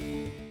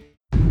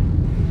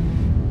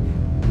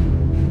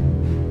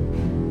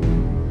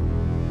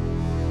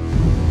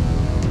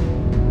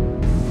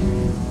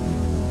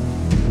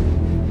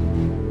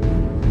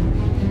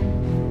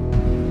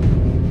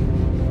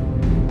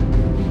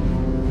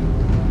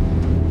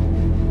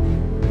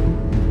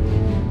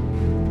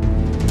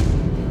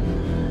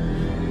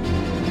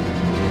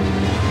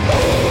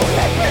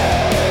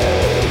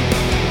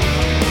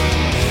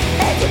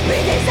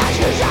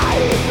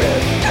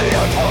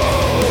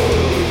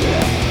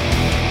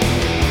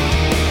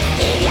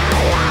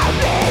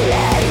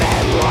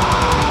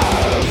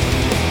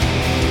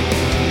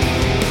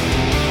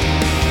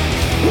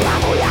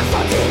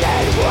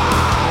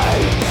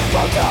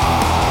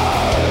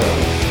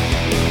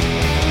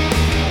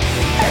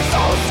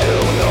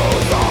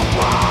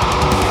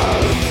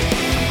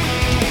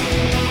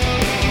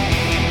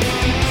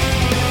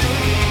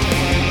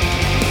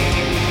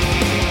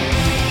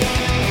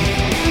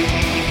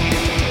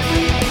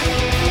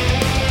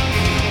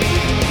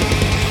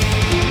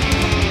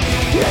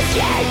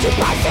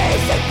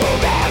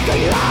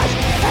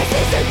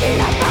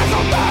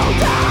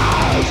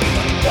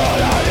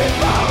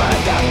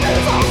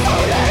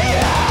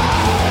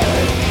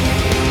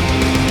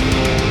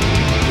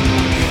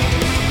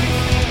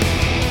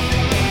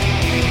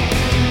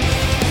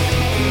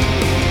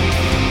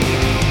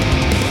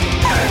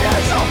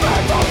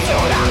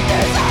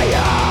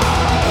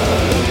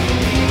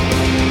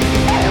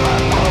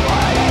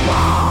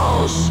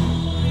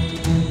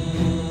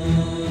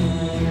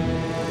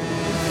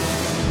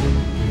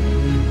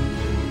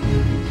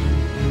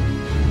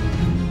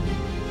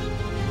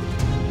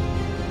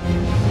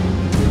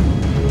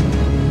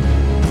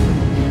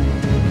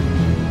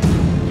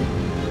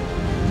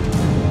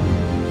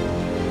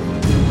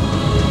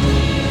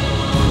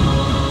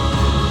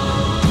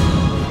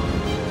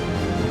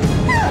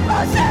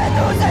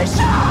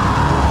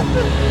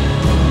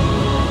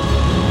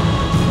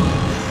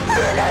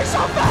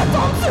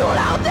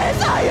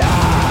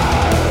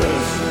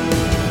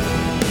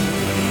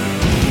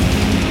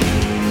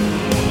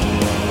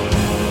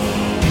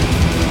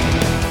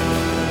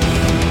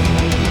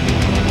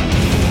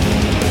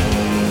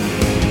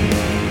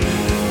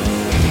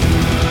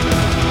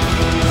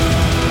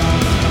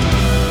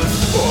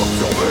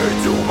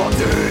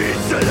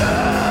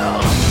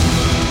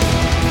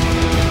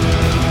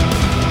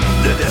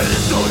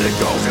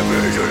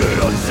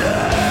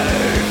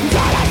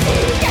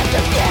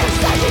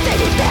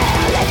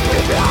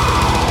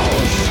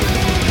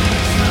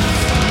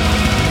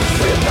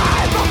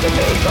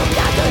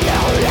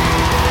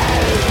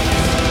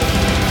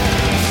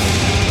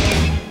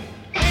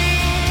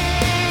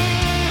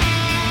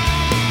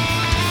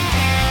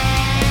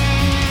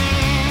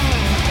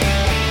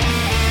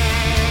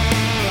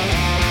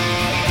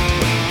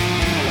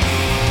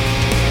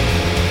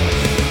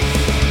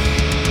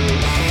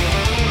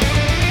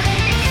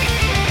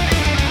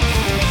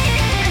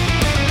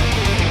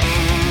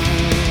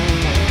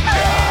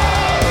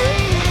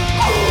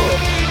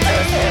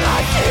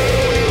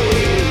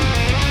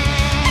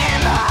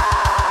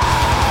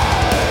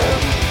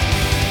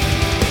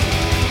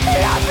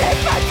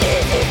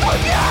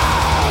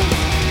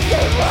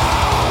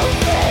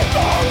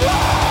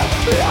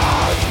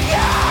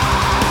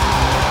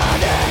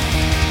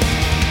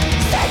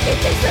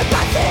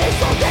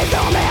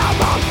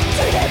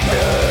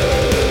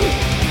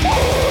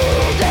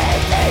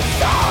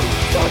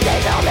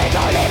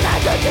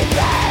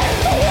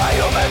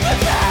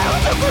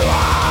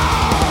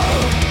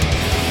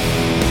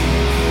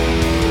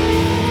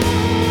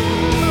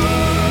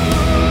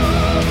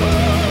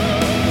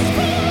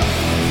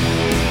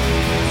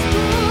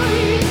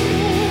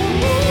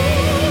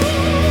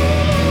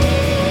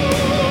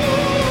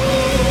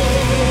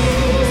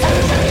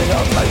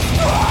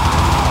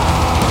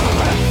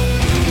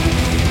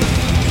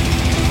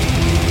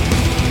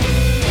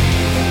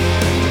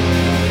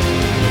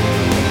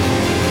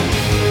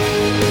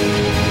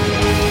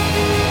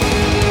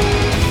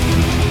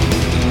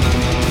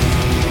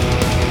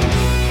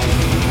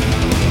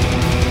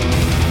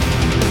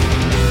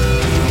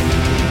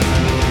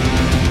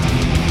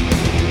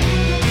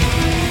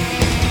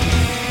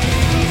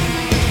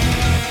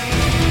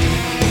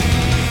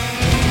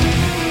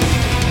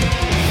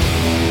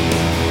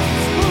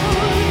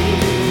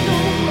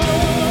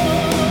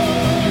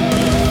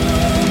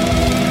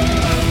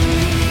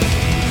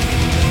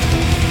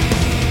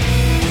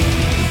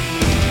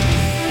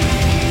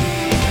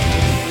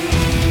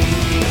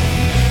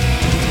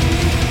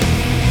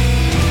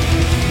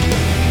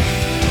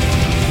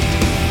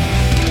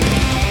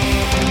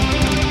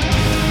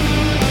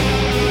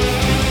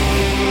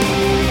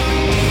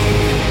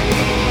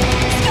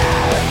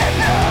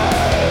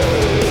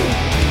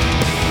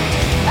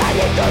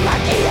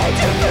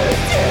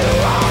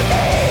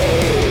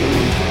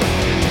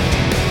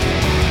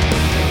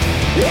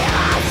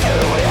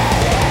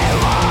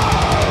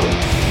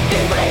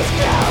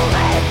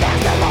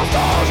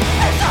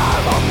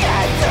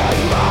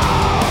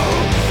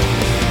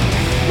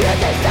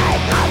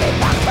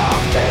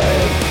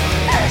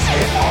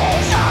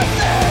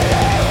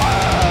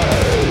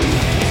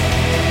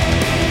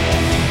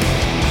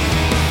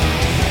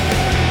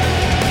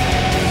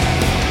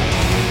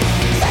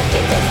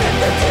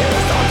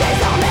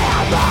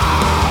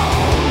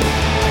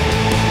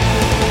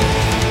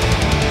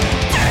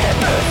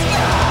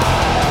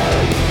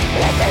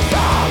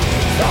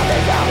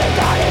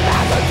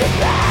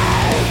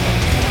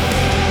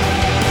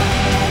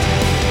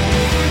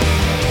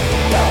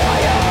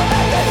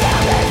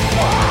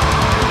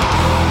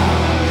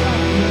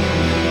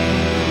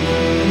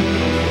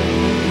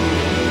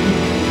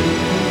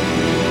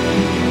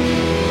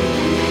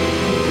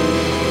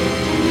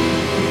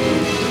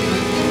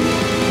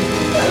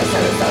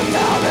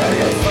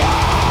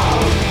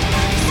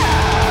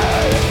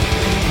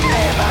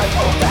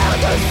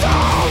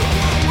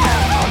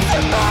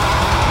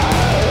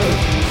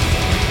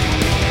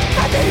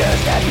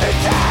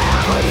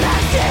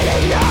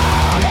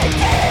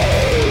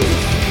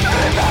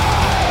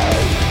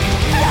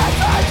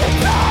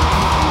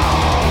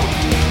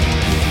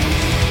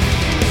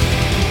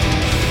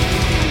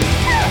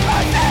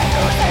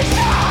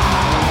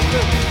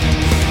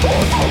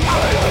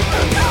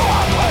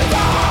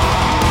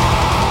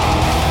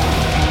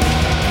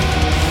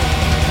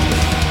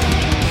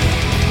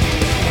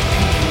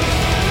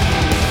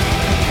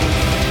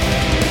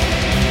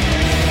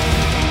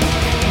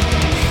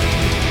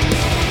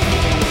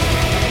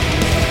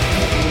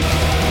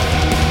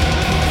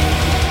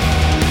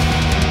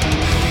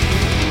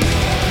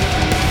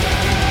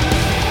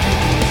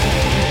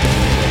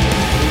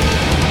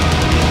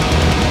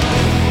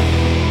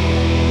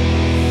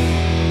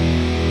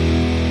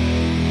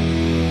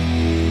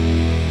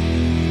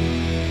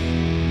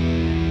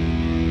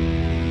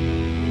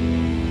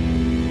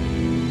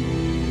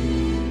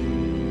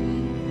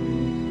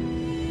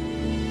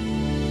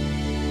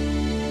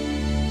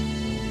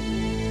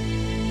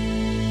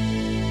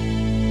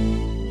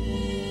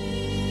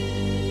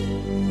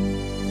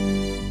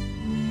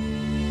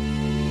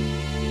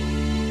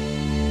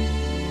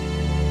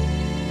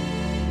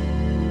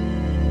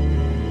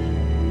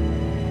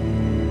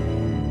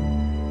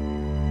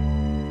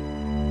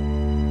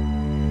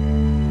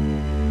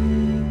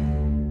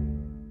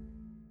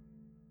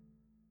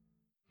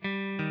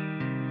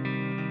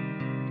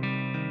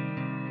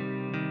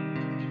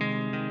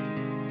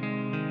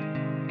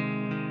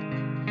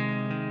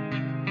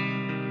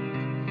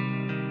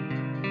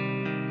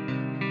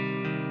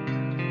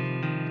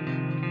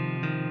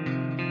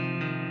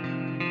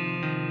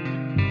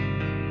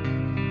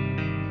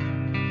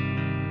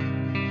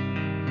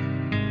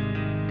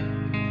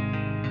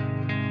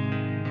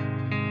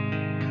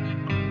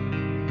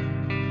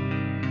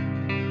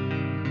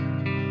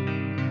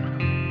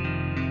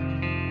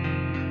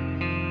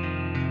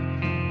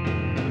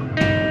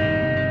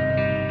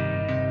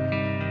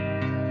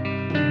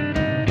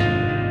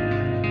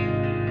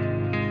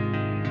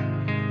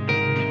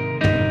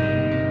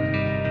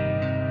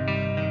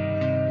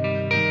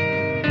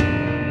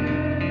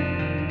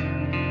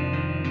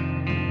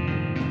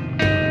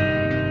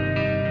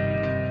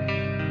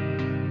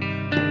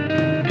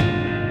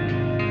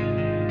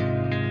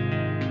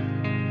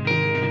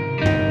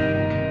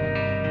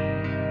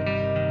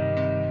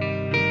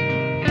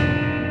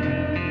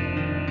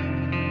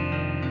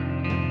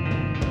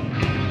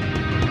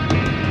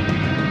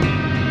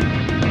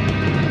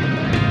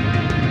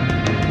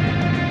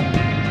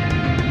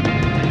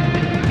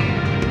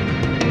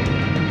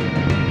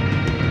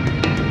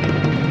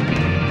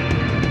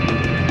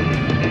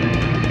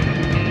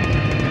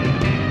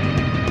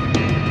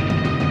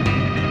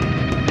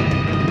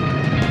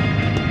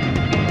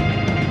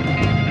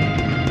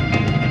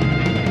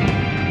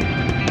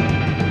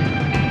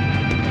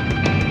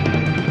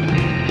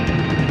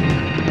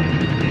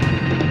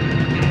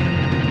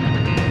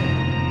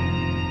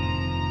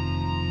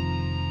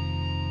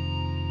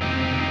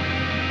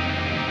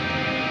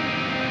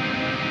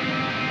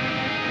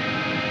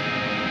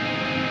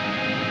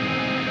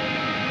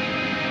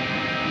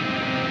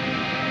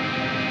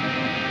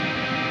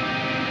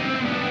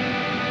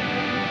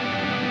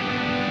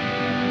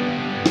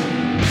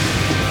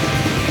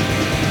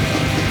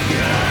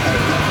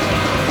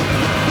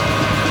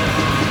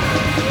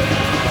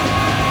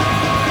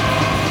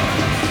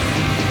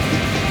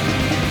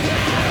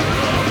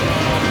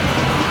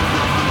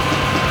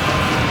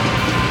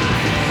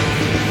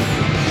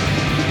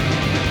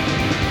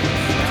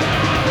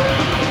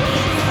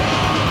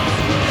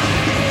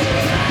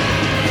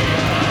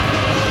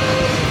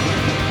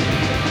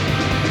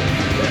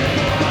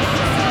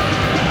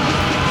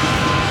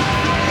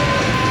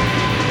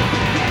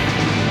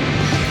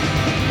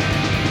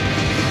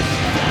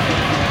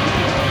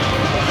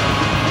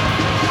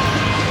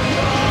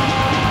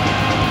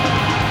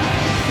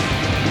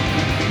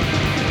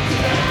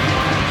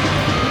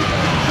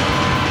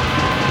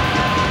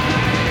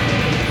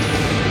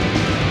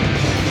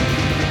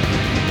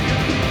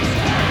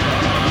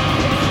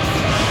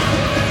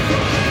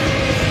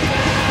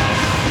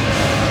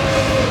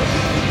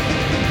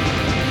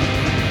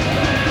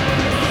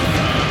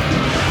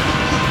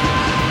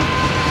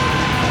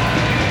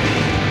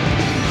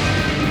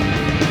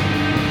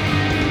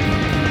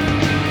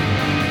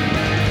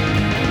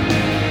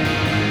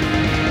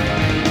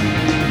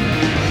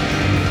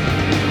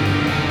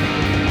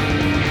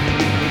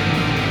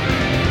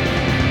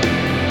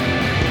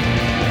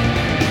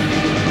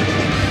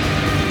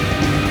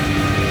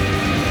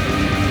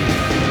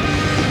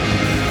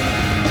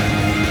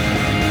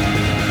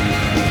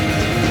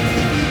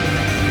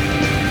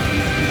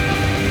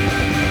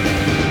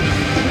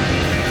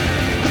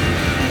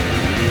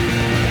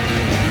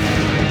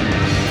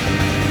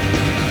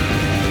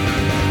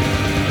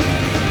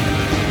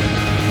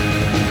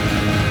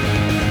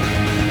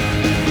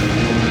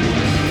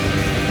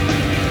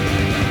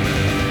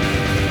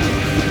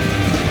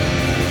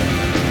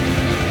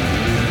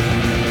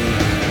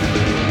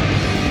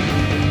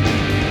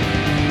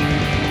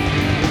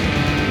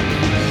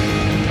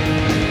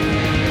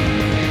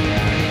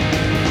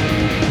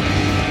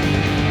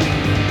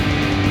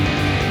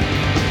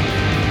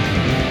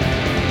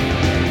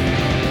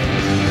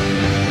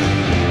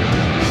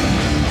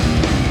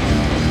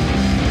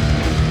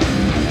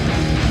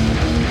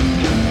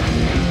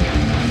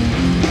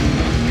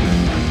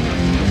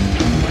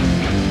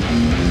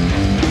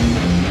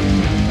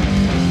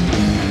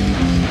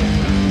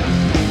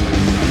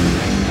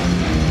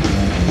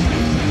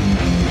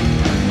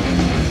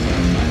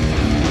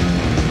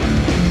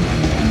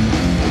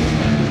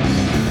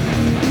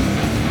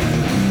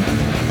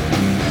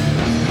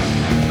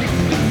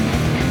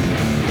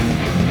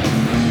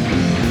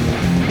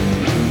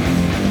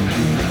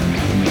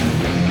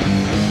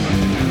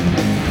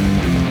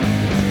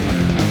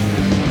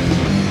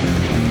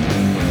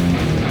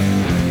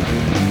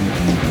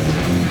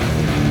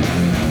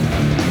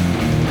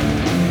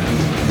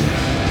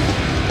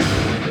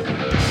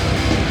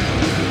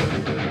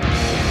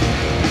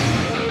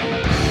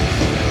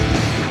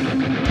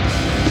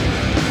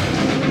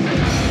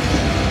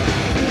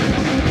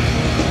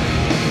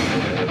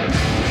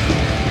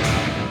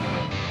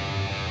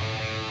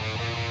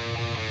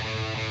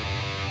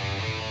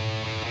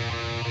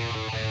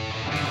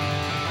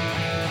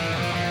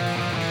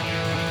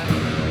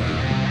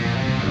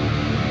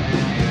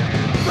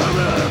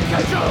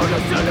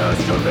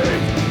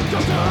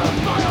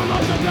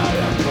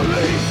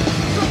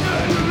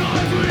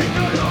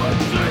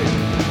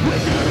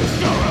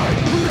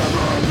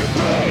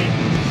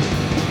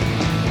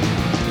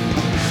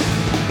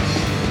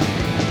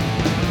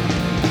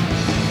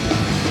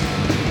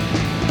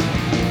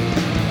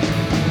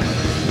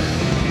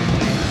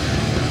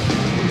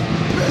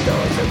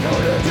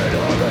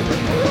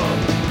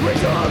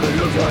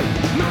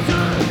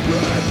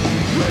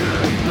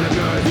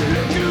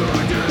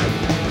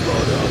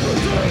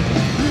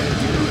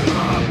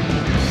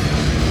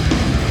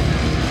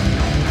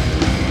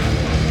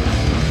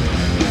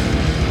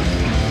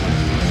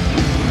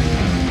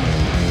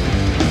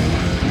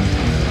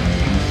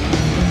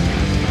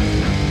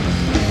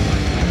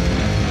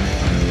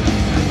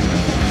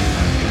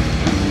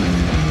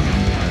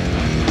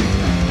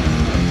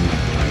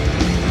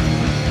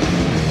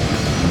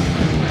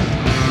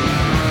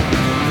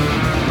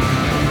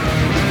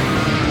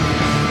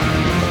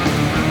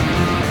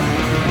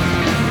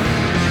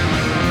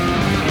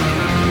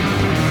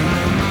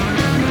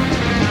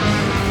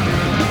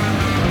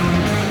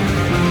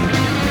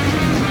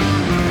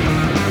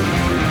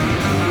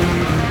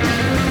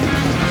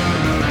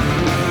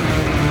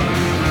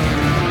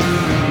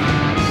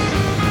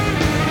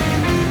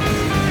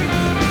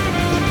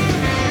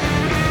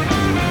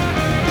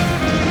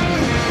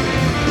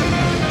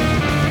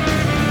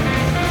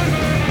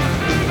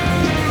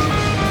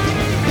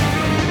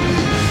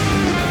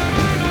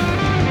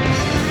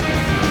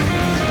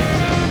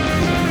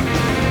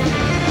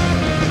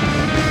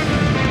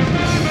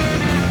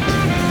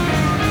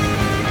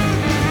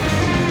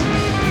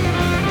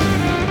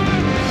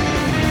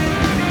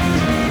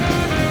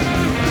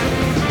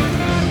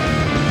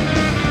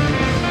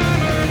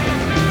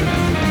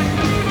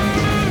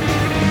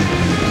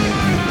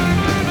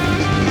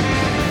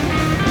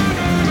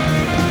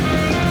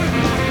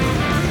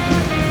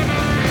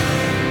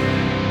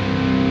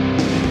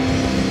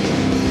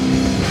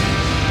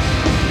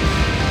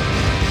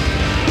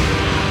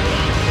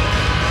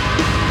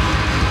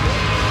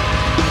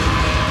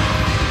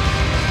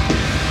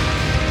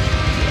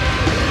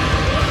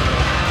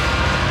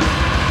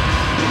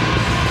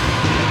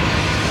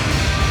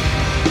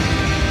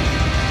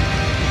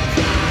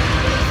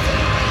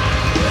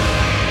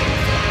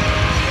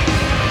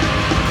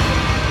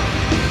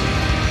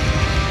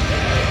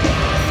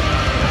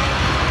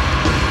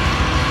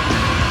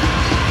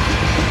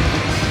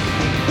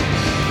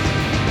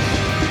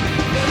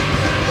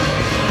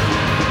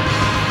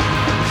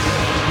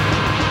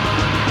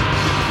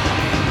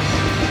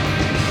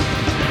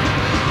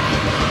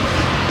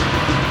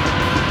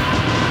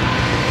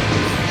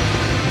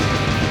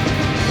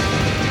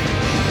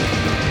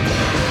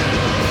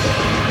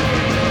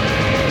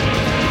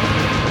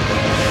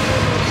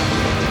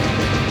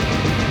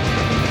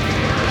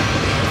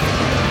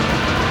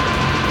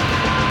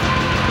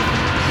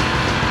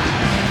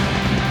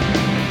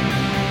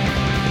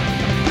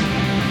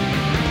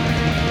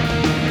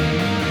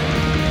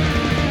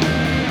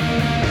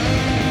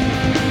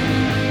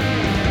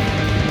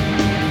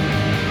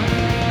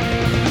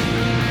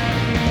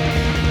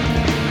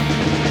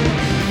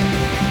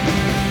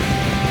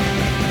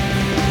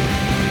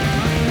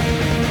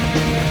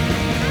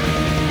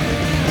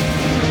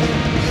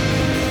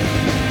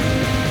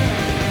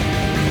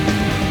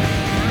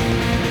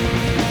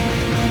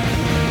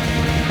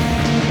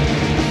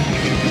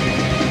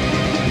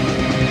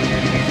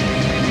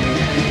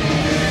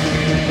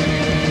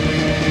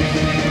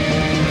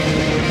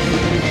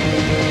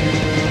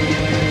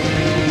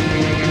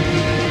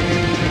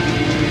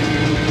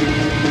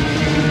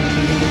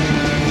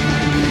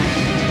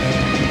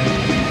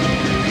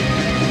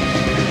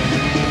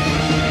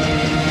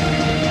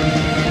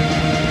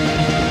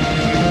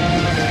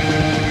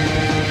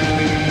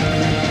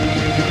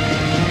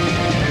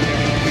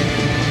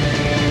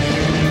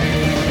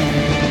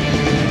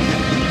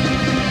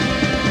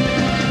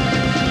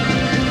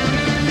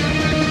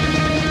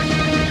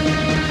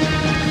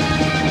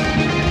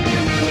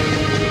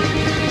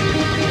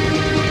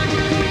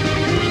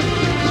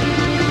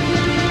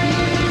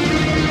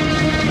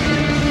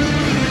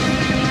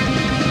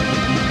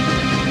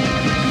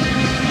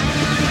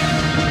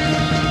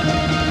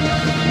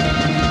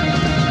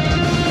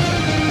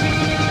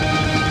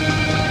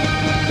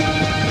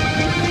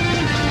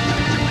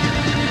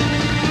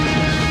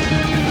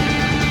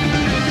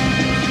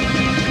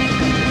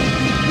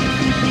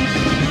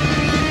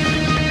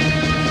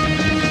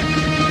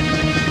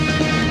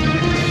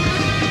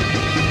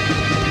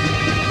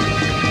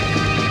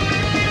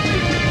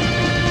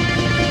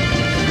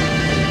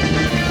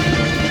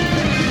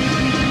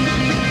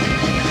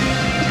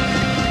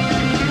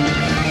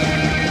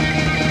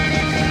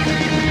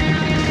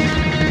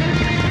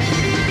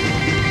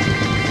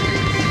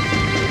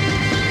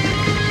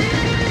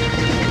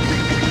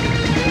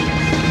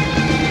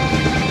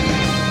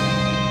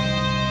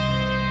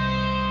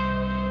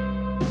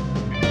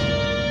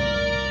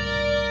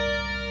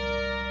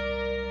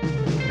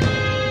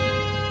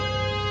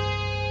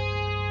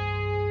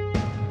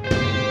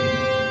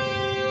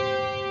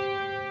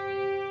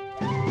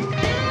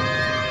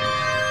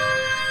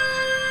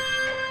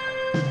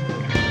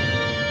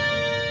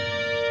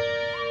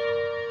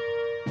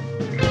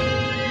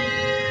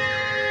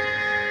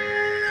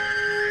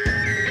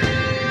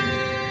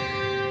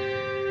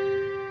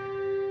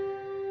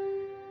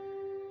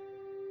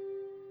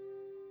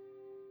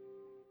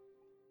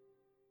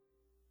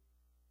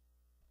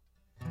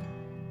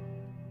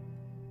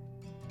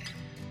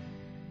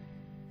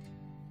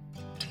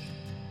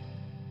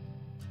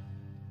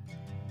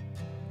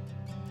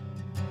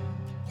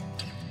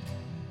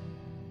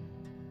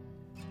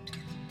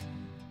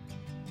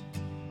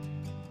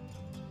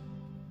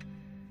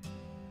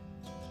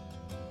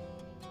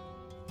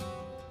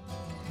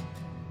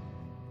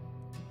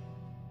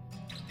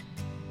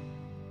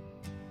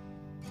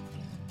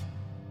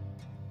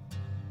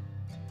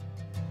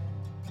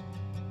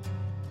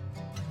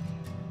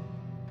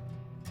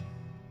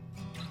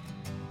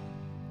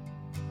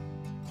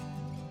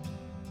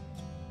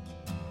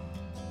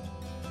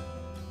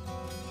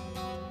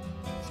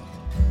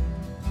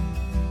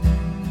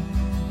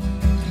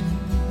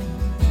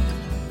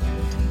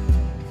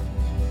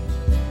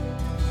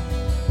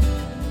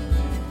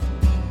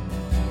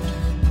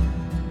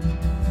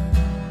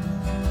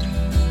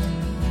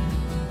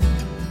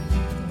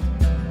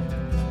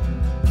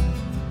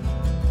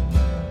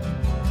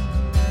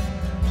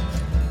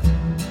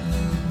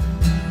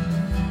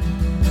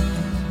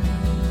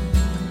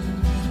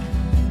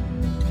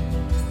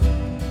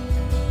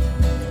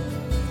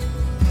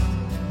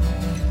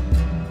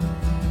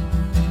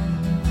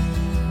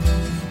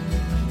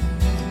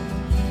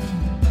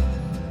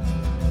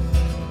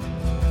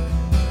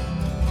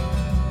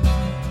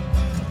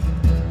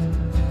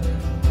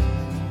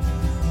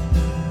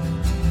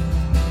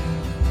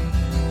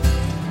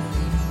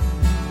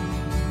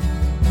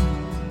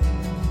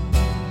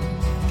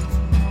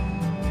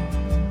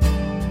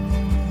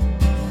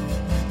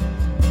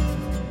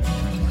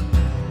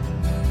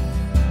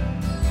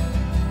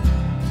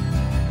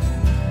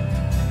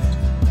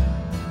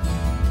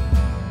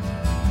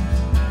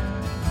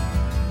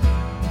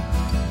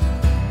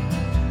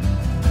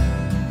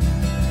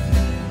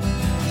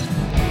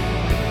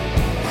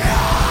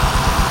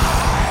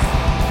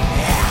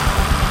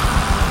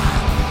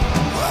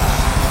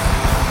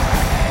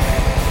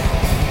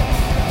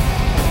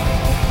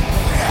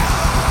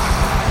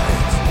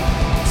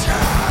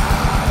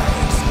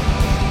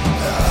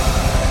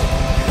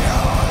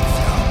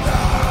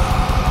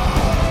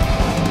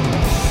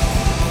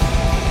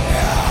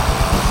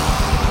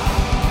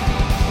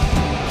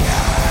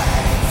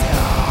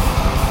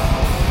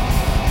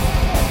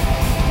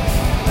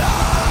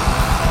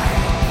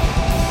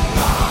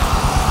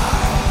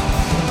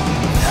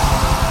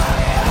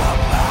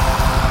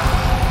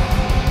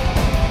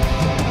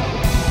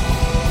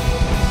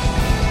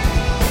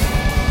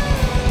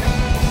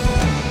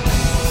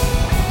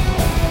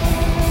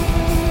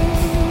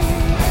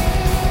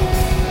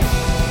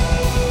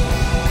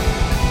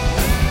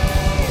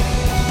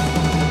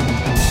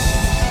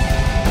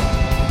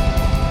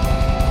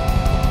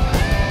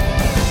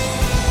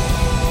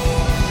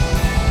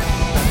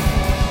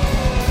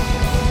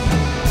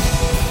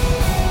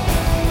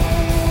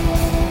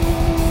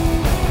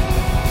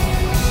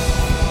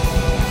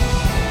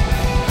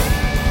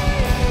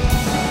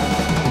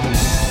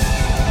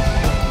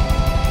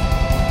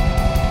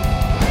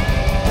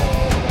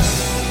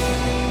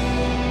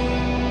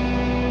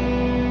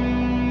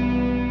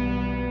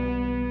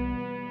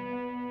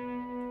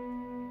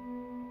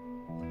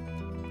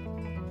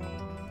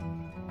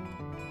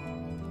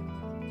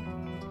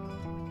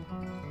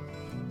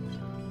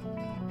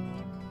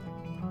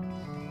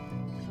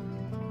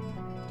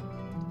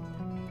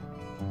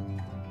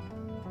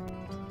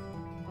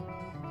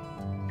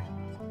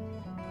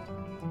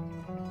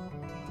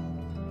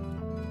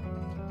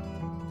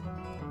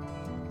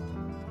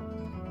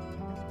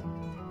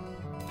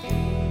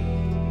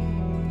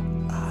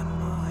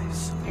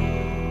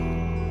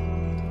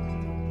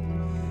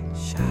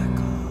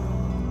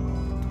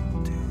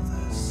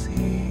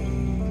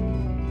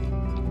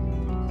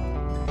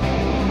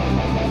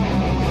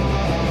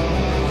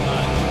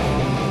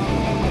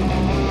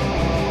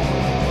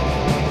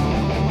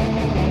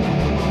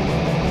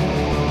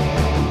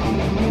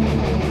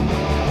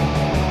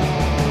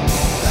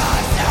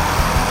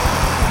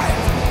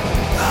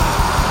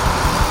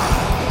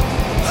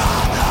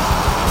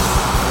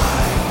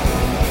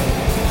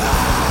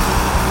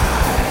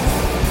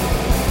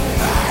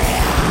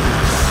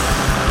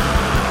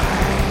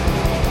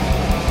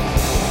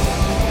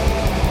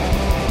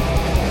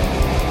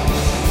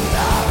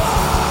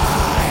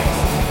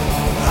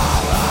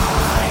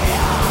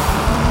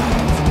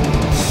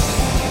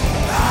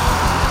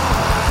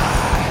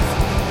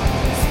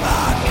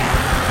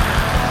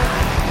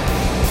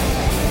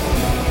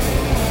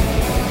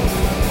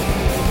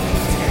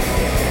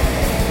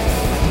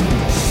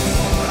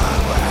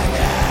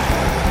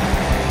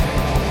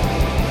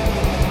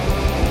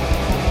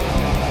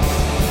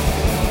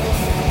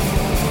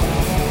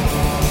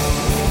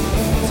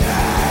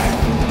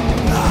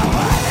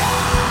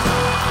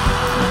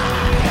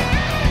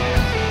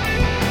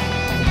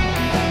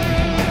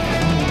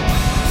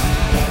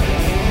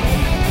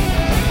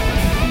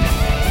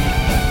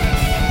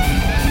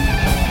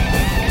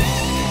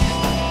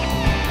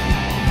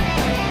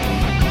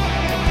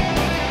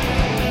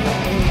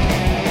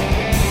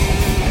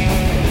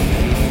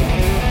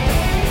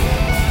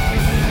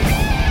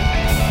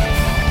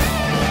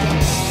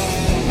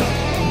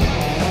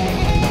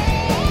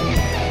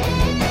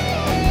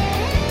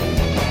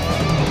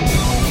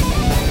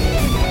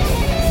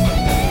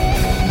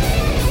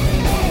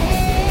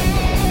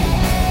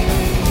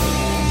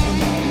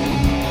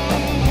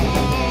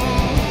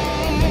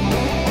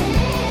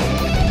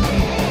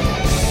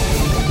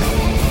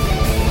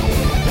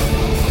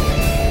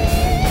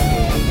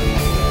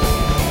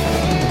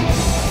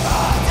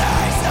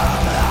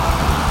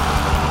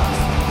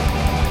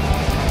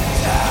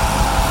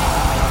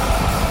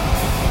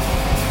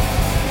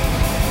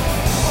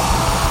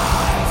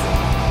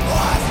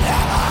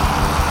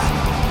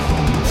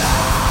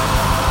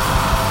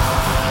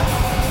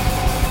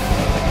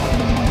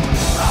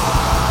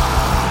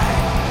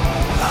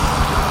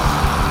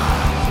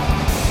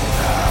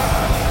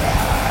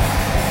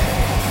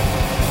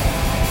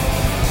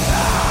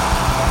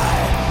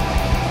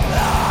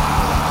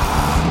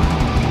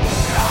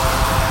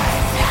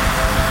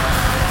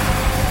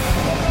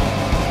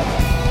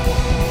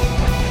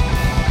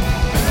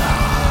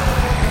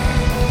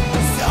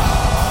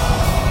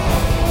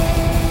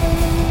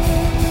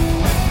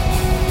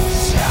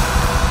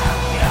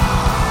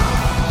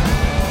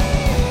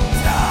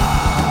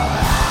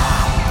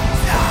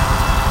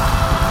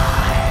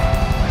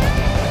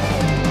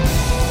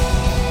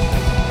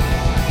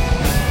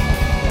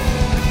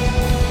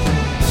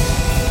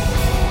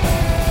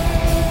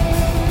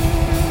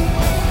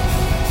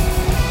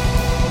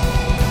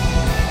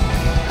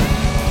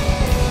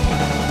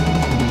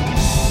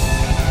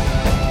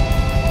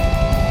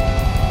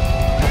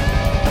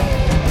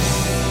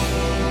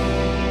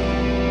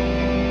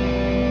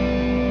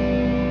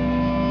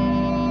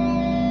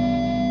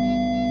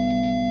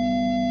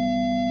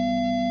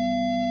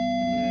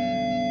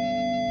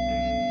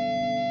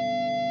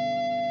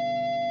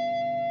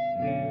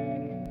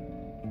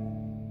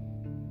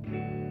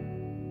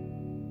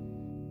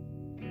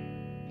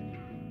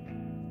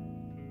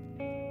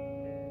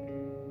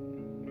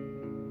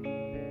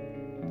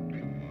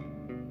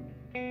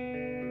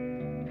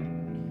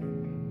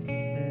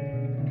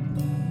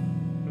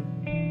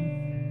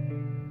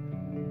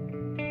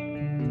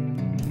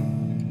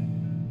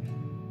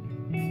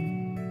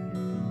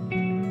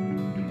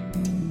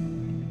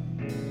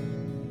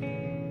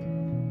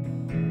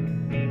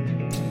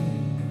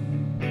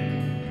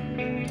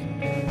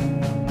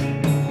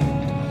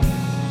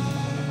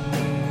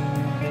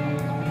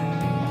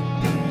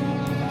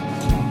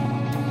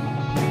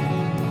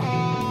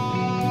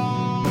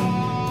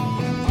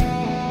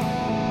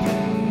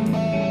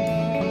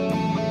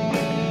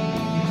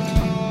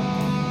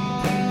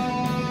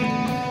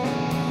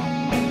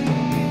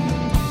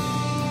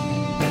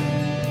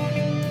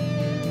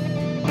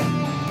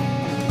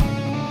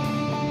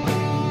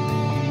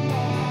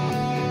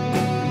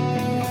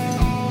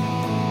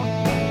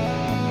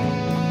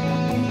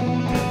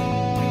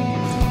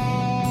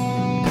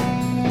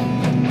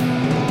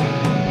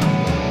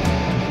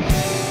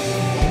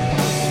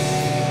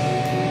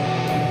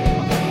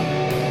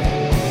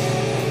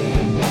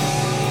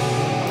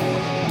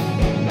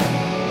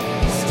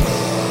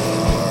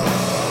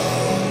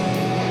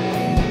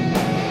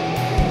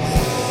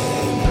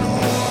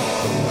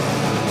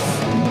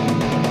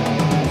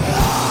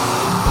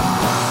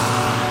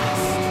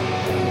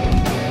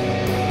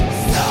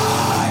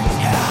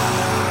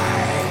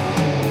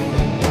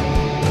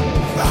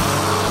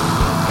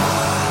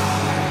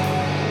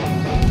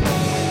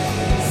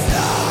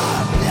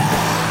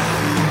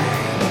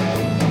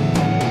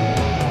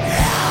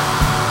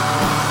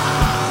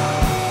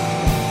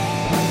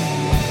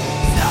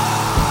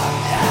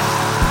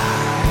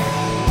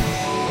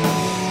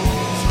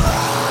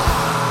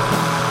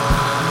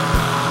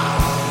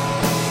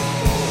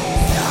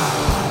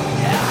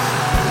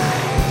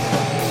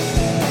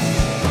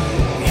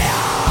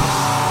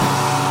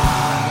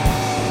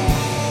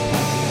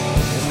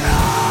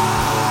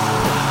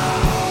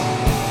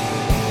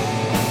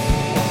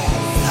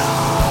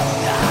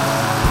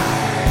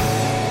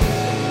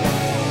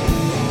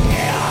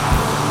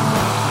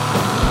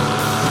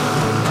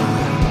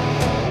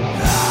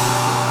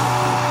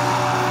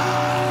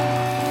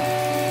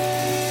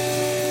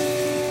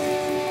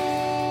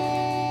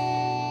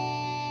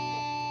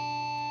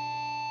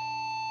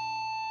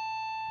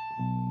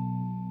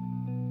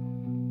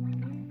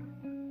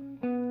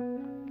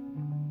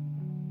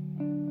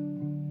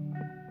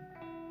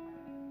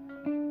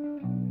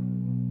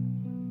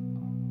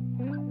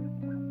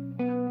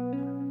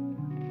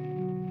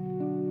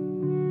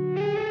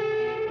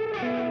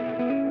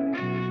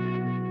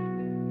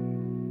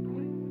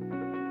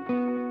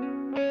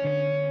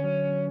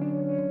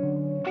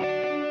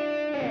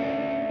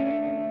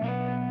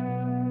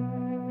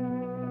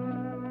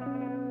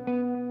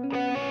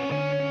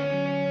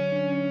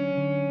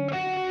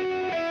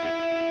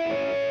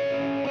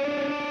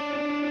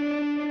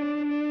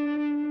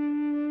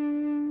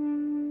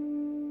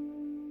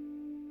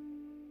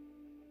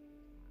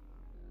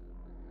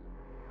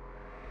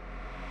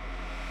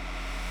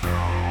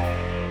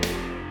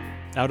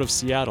 Out of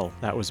Seattle,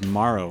 that was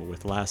Morrow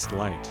with Last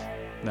Light.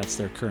 That's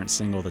their current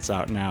single that's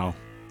out now.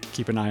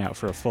 Keep an eye out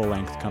for a full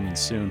length coming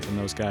soon from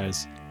those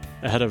guys.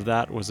 Ahead of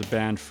that was a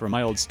band from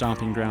my old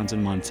stomping grounds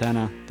in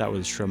Montana. That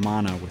was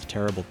Shremana with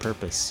Terrible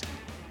Purpose.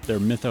 Their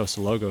Mythos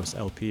Logos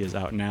LP is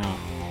out now.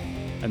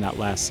 And that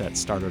last set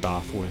started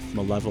off with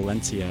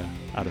Malevolentia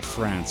out of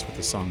France with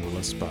the song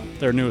Luspa.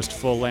 Their newest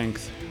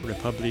full-length,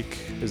 Republique,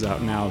 is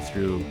out now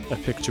through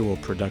Epictual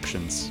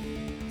Productions.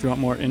 If you want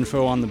more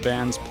info on the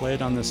bands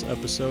played on this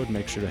episode,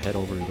 make sure to head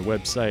over to the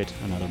website,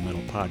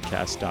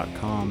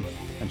 anothermetalpodcast.com,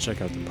 and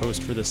check out the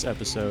post for this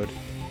episode.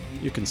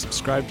 You can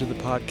subscribe to the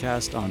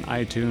podcast on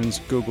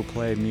iTunes, Google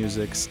Play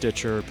Music,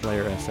 Stitcher,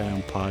 Player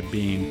FM,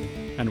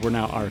 Podbean, and we're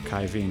now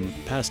archiving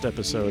past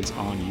episodes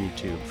on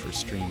YouTube for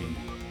streaming.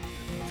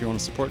 If you want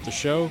to support the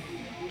show,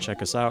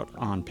 check us out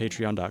on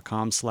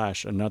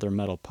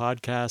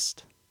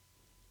patreon.com/anothermetalpodcast.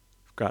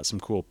 We've got some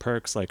cool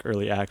perks like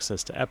early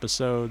access to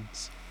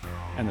episodes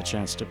and the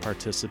chance to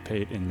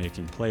participate in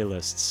making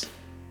playlists.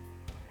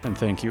 And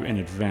thank you in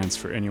advance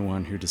for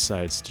anyone who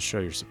decides to show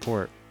your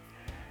support.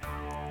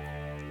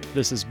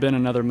 This has been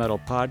Another Metal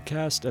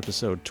Podcast,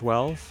 episode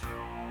 12.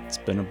 It's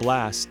been a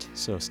blast,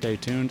 so stay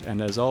tuned,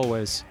 and as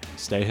always,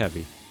 stay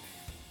heavy.